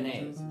going to add an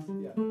A.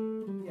 Yeah.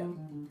 Yeah.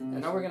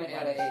 And now we're going to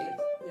add an A.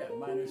 Yeah,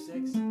 minor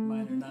 6,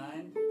 minor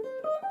 9.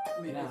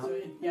 I mean, Now, so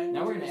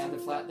now we're going to add the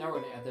flat. Now we're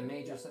going to add the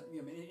major.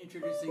 Yeah, I mean,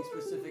 introducing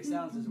specific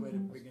sounds is a way to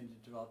begin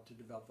to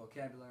develop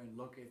vocabulary and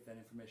locate that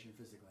information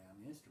physically on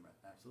the instrument.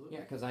 Absolutely.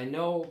 Yeah, because I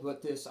know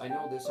what this. I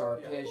know this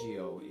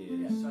arpeggio is.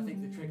 Yeah. So I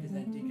think the trick is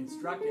then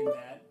deconstructing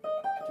that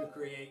to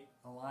create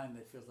a line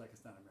that feels like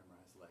it's not a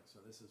memorized leg. So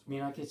this is. I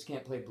mean, I just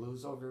can't play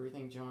blues over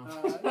everything, John.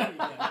 No, you can.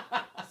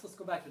 Let's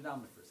go back to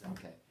dominant for a second.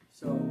 Okay.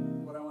 So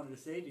what I wanted to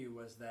say to you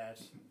was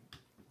that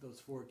those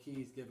 4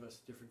 keys give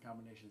us different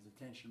combinations of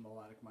tension,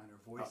 melodic, minor,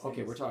 voicings.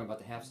 Okay, we're talking about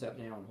the half step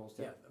now and whole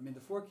step. Yeah, I mean the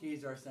 4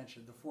 keys are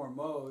essentially the 4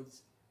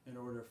 modes in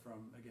order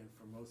from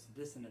most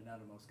dissonant now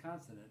to most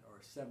consonant, or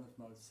 7th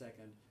mode,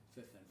 2nd,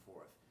 5th, and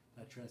 4th.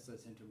 That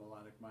translates into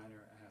melodic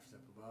minor, a half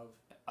step above,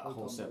 a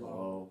whole step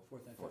below,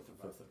 4th and 5th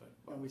above. above.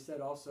 And we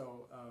said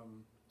also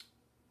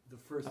the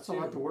first That's two. a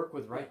lot to work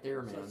with right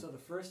there, man. So the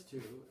first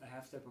 2, a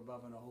half step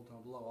above and a whole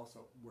tone below,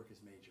 also work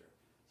as major.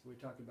 So we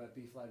talked about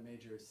B flat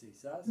major as C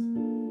sus,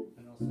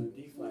 and also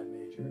D flat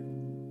major.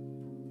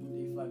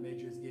 D flat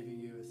major is giving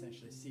you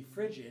essentially C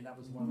Phrygian. That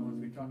was one of the ones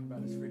we talked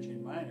about as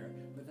Phrygian minor,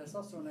 but that's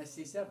also a nice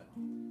C7.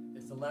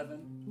 It's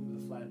 11 with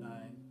a flat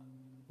 9.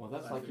 Well,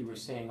 that's like you were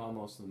saying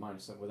almost the minor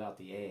seven without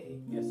the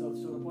A. Yeah, so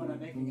the point I'm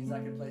making is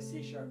I could play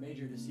C sharp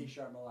major to C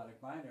sharp melodic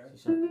minor.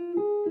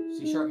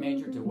 C sharp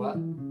major to what?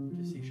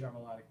 To C sharp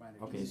melodic minor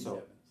Okay, to C7.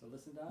 so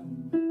listen,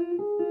 Don.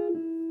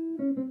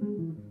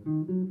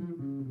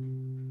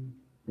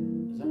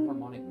 Is that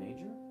harmonic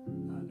major?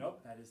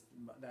 Nope, that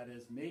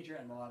is major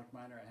and melodic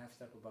minor a half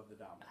step above the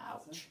dominant.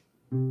 Ouch.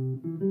 So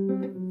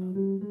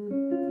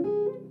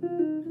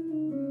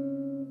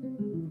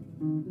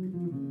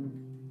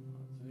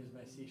here's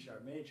my C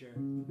sharp major.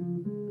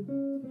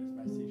 Here's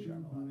my C sharp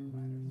melodic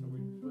minor. So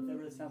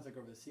whatever it sounds like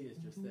over the C is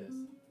just this.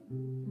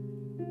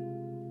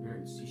 You're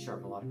in C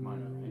sharp melodic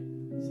minor, right?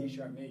 C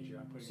sharp major.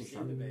 I'm putting C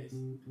in the bass.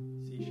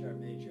 C sharp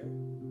major.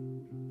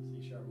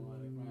 C sharp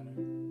melodic minor.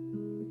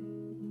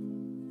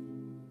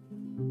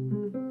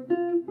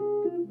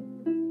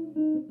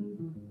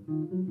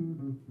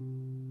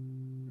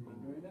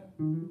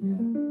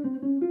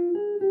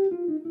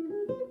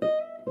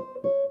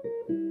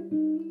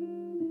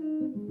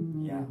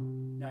 Yeah.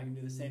 Now I can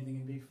do the same thing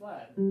in B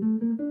flat.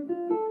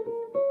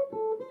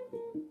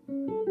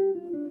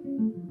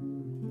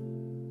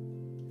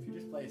 If you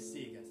just play a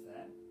C against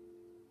that.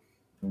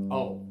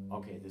 Oh,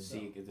 okay. The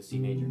C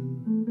major.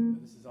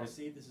 This is all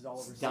C. This is all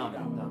over C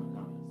Dominant.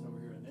 So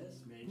we're hearing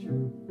this major.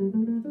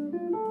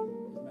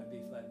 Here's my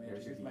B flat major.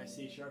 Here's my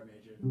C sharp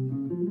major.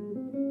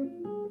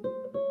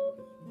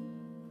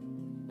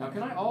 Now,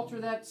 can I alter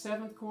that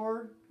 7th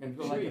chord and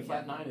go like a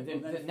flat 9, and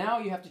then now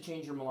you have to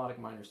change your melodic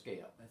minor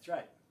scale. That's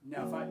right.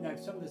 Now,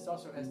 some of this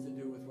also has to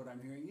do with what I'm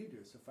hearing you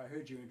do. So if I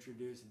heard you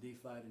introduce D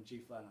flat and G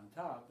flat on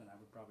top, then I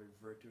would probably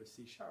revert to a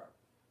C sharp.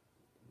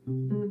 So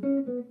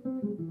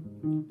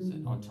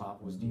on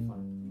top was D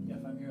flat. Yeah,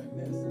 if I'm hearing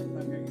this, if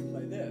I'm hearing you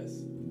play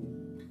this,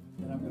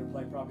 then I'm going to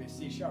play probably a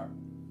C sharp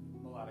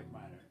melodic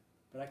minor.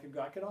 But I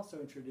could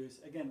also introduce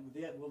again.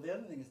 The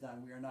other thing is that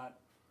we are not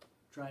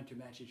trying to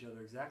match each other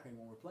exactly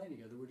when we're playing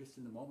together. We're just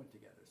in the moment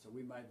together. So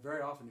we might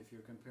very often, if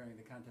you're comparing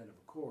the content of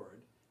a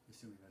chord,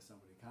 assuming there's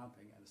somebody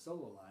comping, and a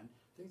solo line,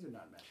 things are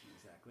not matching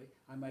exactly.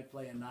 I might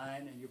play a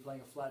 9 and you're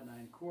playing a flat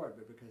 9 chord,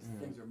 but because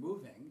things are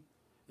moving,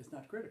 it's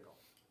not critical.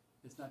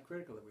 It's not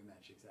critical that we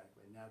match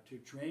exactly. Now, to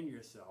train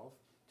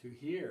yourself to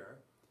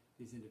hear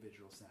these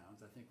individual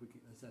sounds, I think we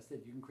can, as I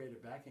said, you can create a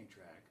backing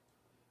track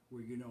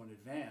where you know in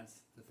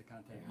advance that the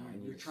content,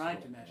 you're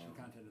trying to match the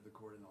content of the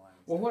chord in the line.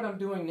 Well, what I'm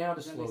doing now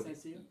to Does that slow make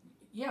sense to you?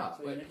 Yeah.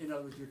 So in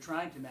other words, you're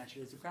trying to match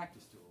it as a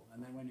practice tool,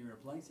 and then when you're in a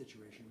playing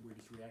situation, we're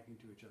just reacting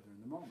to each other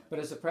in the moment. But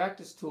as a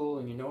practice tool,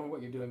 and you know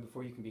what you're doing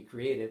before you can be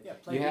creative,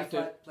 play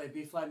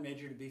B flat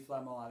major to B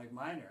flat melodic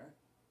minor,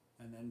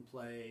 and then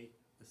play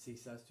a C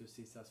sus to a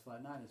C sus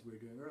flat 9 as we were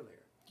doing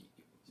earlier.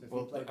 So if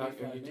you play B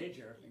flat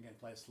major, again,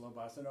 play a slow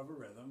bossa nova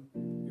rhythm,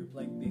 you're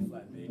playing B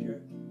flat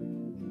major,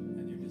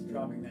 and you're just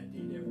dropping that D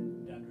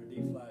down to a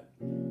D flat.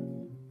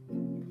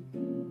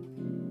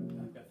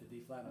 I've got the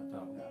D flat on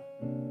top now.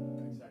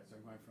 Exactly, so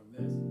I'm going from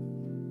this to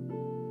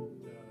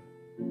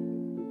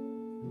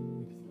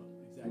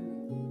exactly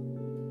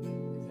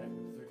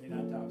 13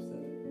 on top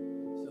still.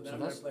 So then I'm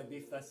going to play B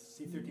flat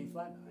C13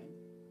 flat 9.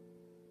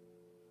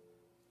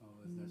 Oh,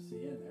 there's no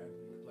C in there.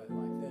 You can play it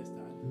like this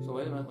time. So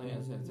wait a minute,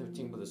 it's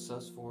 13 with a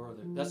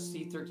sus4. That's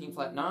C13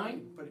 flat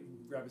 9?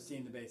 Grab a C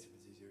in the bass if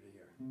it's easier to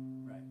hear.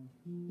 Right.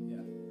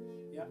 Yeah.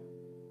 Yep.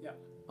 Yep.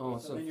 Oh,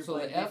 so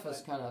the F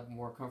is kind of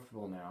more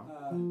comfortable now.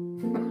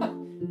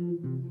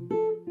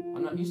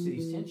 I'm not used to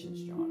these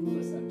tensions, John.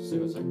 Listen.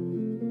 So it's like...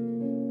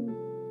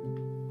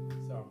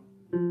 So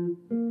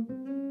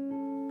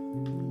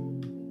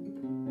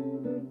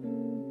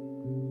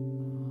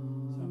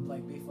I'm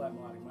playing B flat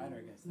melodic minor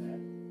against that.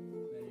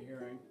 Then you're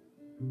hearing.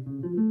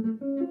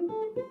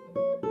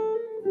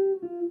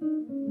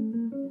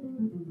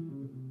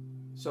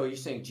 So you're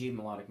saying G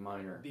melodic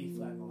minor. B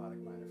flat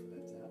melodic minor.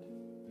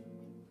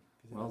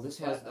 Well, this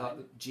has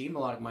G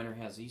melodic minor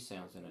has these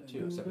sounds in it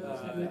too, except it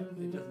doesn't have that.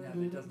 It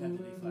doesn't have the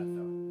D flat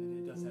though, and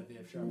it does have the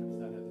F sharp, but it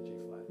does not have the G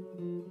flat.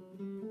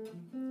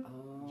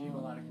 G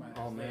melodic minor.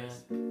 Oh man.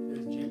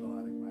 There's G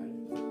melodic minor.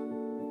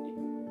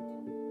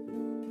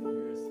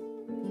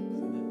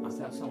 I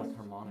thought it sounded like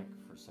harmonic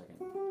for a second.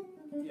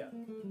 Yeah.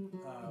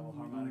 Well,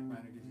 harmonic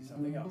minor gives you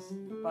something else.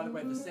 By the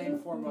way, the same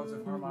four modes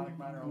of harmonic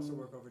minor also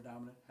work over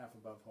dominant. Half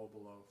above, whole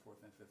below,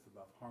 fourth and fifth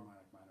above.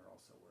 Harmonic minor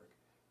also work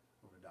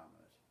over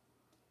dominant.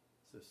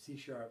 So C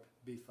sharp,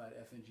 B flat,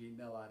 F and G,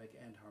 melodic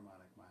and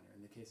harmonic minor.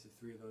 In the case of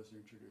three of those,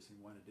 you're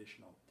introducing one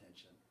additional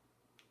tension.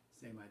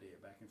 Same idea,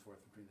 back and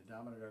forth between the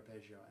dominant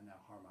arpeggio and now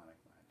harmonic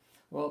minor.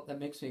 Well,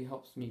 that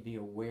helps me be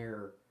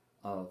aware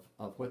of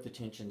what the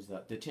tensions,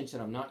 the tension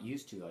I'm not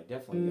used to, I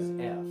definitely is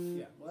F.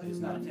 Yeah, well, it's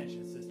not a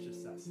tension, it's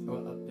just sus.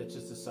 Well, it's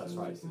just a sus,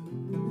 right?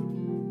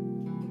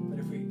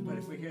 But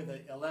if we hear the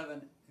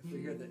 11,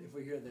 if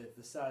we hear the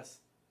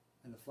sus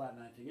and the flat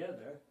 9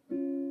 together,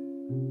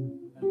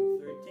 and the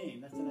 13,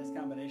 that's a nice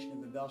combination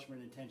of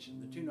embellishment and tension.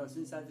 The two notes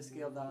inside the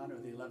scale down, or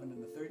the 11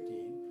 and the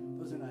 13,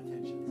 those are not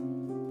tensions.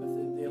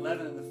 But the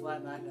 11 and the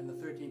flat 9 and the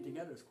 13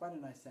 together is quite a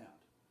nice sound.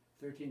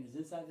 13 is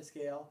inside the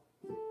scale.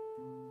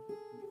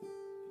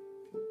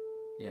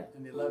 Yeah.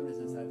 And the 11 is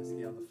inside the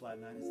scale, the flat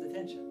 9 is the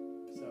tension.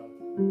 So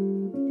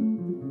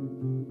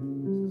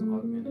this is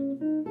augmented.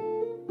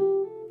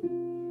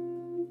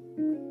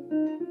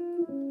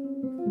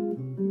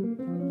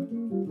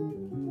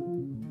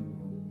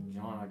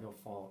 John,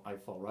 I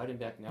fall right in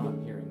back now.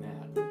 I'm hearing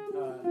that.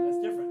 that's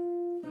different.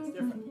 That's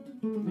different.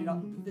 You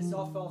know, this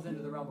all falls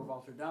into the realm of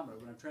altered dominant.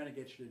 What I'm trying to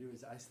get you to do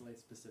is isolate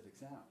specific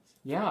sounds.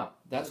 Yeah,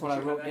 that's what I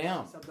wrote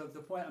down. So the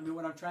point, I mean,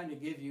 what I'm trying to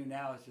give you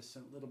now is just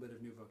a little bit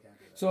of new vocabulary.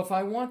 So if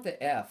I want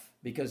the F,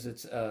 because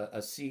it's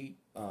a C...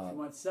 if you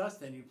want sus,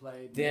 then you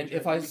play... Then major,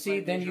 if I C,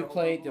 then you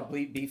play the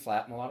below. B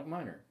flat melodic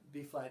minor.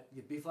 B flat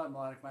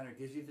melodic minor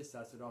gives you the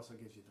sus, it also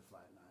gives you the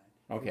flat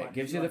 9. Okay, it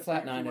gives you the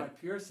flat 9. If you want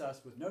pure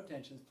sus with no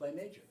tensions, play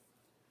major.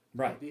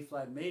 Right. B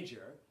flat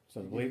major,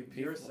 so the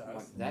pure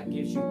sus. That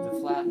gives you the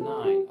flat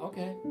 9.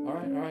 Okay, all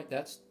right,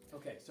 that's...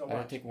 Okay, so I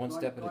gotta take one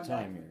step at a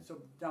time here.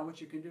 So now what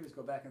you can do is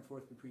go back and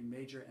forth between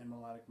major and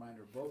melodic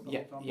minor, both the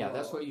Yeah, whole tone yeah, below,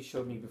 that's what you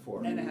showed me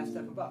before. and a half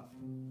step above,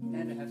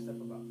 and a half step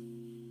above,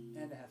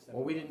 and a half step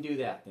Well, above. we didn't do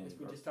that then. Yes,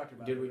 we just talked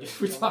about Did it. we just?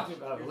 We talked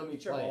about it. Let me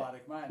Sure, play it.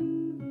 melodic minor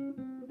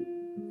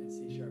and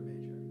C sharp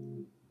major.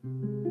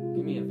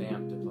 Give me a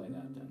vamp to play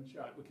that then.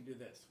 Sure, we could do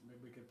this.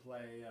 Maybe we could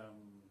play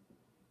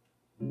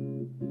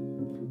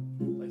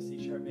C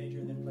sharp major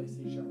and then play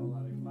C sharp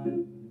melodic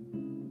minor.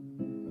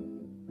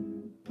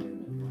 Wait a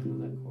minute, why was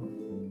that chord?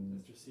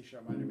 That's just C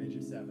sharp minor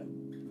major 7.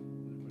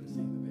 And put a C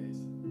in the bass.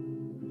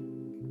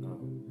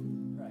 Oh.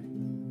 Right.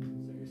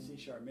 So here's C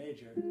sharp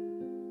major. Put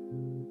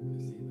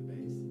a C in the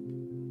bass.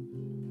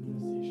 And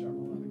a C sharp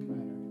melodic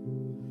minor.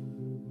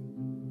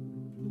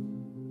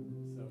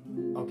 So.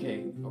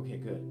 Okay,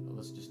 good.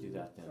 Let's just do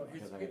that then. So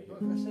here's because I gotta hear.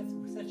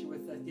 essentially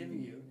what that's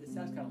giving you. It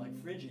sounds kind of like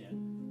Phrygian,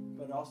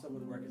 but also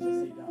would work as a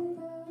C dominant.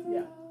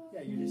 Yeah.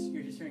 You're just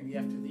hearing the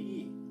F to the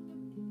E.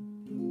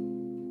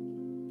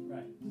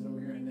 Right. So we're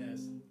hearing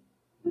this.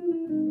 So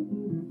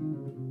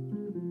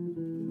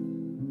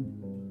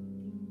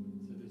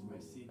there's my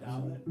C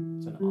dominant.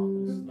 It's an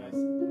ominous. Yes.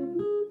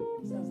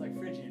 It sounds like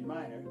Phrygian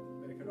minor,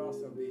 but it could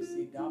also be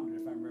C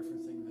dominant if I'm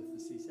referencing the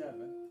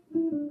C7.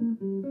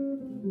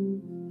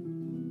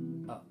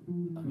 I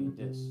mean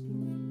this.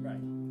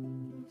 Right.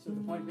 So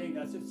the point being,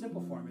 that's a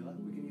simple formula.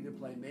 We can either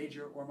play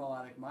major or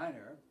melodic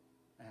minor,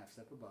 a half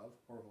step above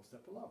or a whole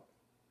step below.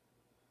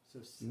 So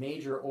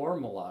Major or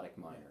melodic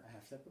minor. a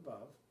half step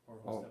above or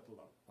a whole step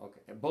below.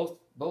 Okay, both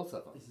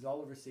of them. This is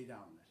all over C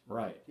dominant.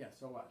 Right. Yeah.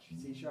 So watch.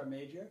 C sharp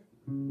major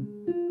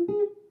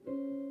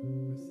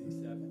with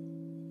C7,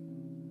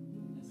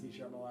 and C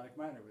sharp melodic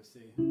minor with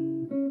C.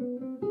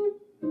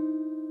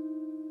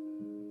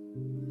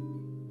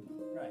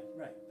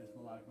 Right. That's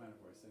melodic minor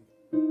voicing.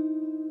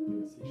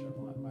 C sharp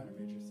minor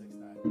major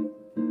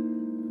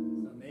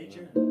 6/9. So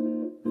major.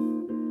 Same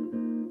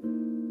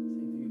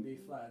thing in B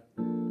flat.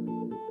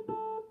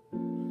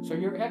 So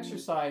your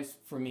exercise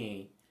for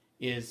me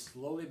is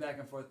Slowly back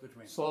and forth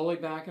between. slowly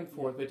back and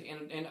forth, but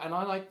and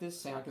I like this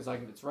sound because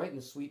it's right in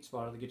the sweet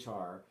spot of the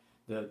guitar,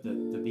 the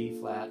B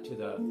flat to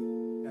the.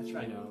 That's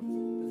right. You know.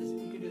 But this,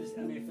 you can do this.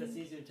 I mean, if that's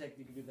easier to take,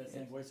 you can do that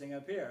same voicing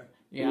up here.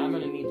 Yeah, I'm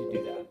gonna need to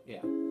do that.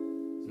 Yeah.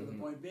 So the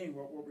point being,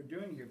 what we're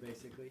doing here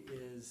basically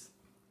is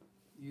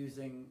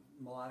using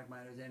melodic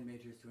minors and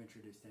majors to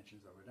introduce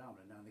tensions over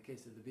dominant. Now, in the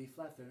case of the B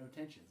flat, there are no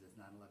tensions. It's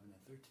 9, 11,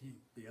 and 13.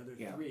 The other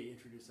three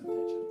introduce some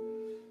tension.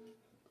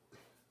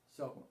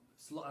 So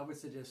I would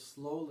suggest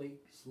slowly,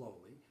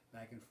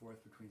 back and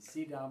forth between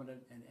C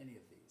dominant and any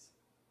of these.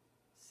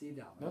 C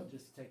dominant. Nope.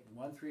 Just take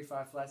 1, 3,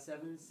 5, flat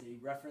 7, C.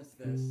 Reference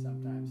this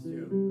sometimes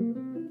too.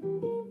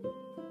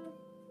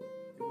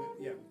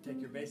 Yeah, take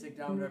your basic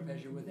dominant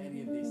arpeggio with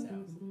any of these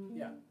sounds.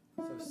 Yeah.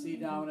 So C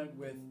dominant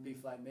with B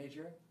flat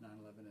major, 9,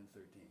 11, and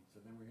 13. So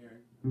then we're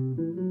hearing.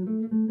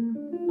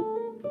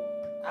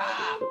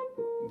 Ah!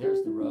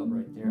 There's the rub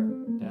right there.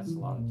 That's a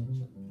lot of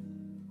tension.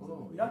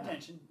 Oh, No yeah.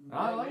 tension.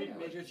 I like it.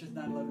 Major, it's just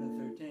 9, 11,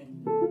 and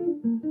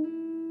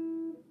 13.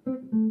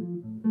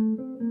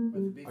 With the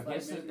B flat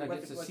Against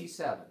major, the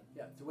C7.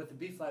 Yeah, so what the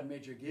B flat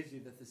major gives you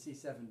that the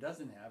C7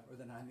 doesn't have are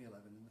the 9, the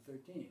 11, and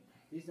the 13.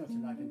 These notes are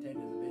not contained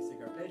in the bass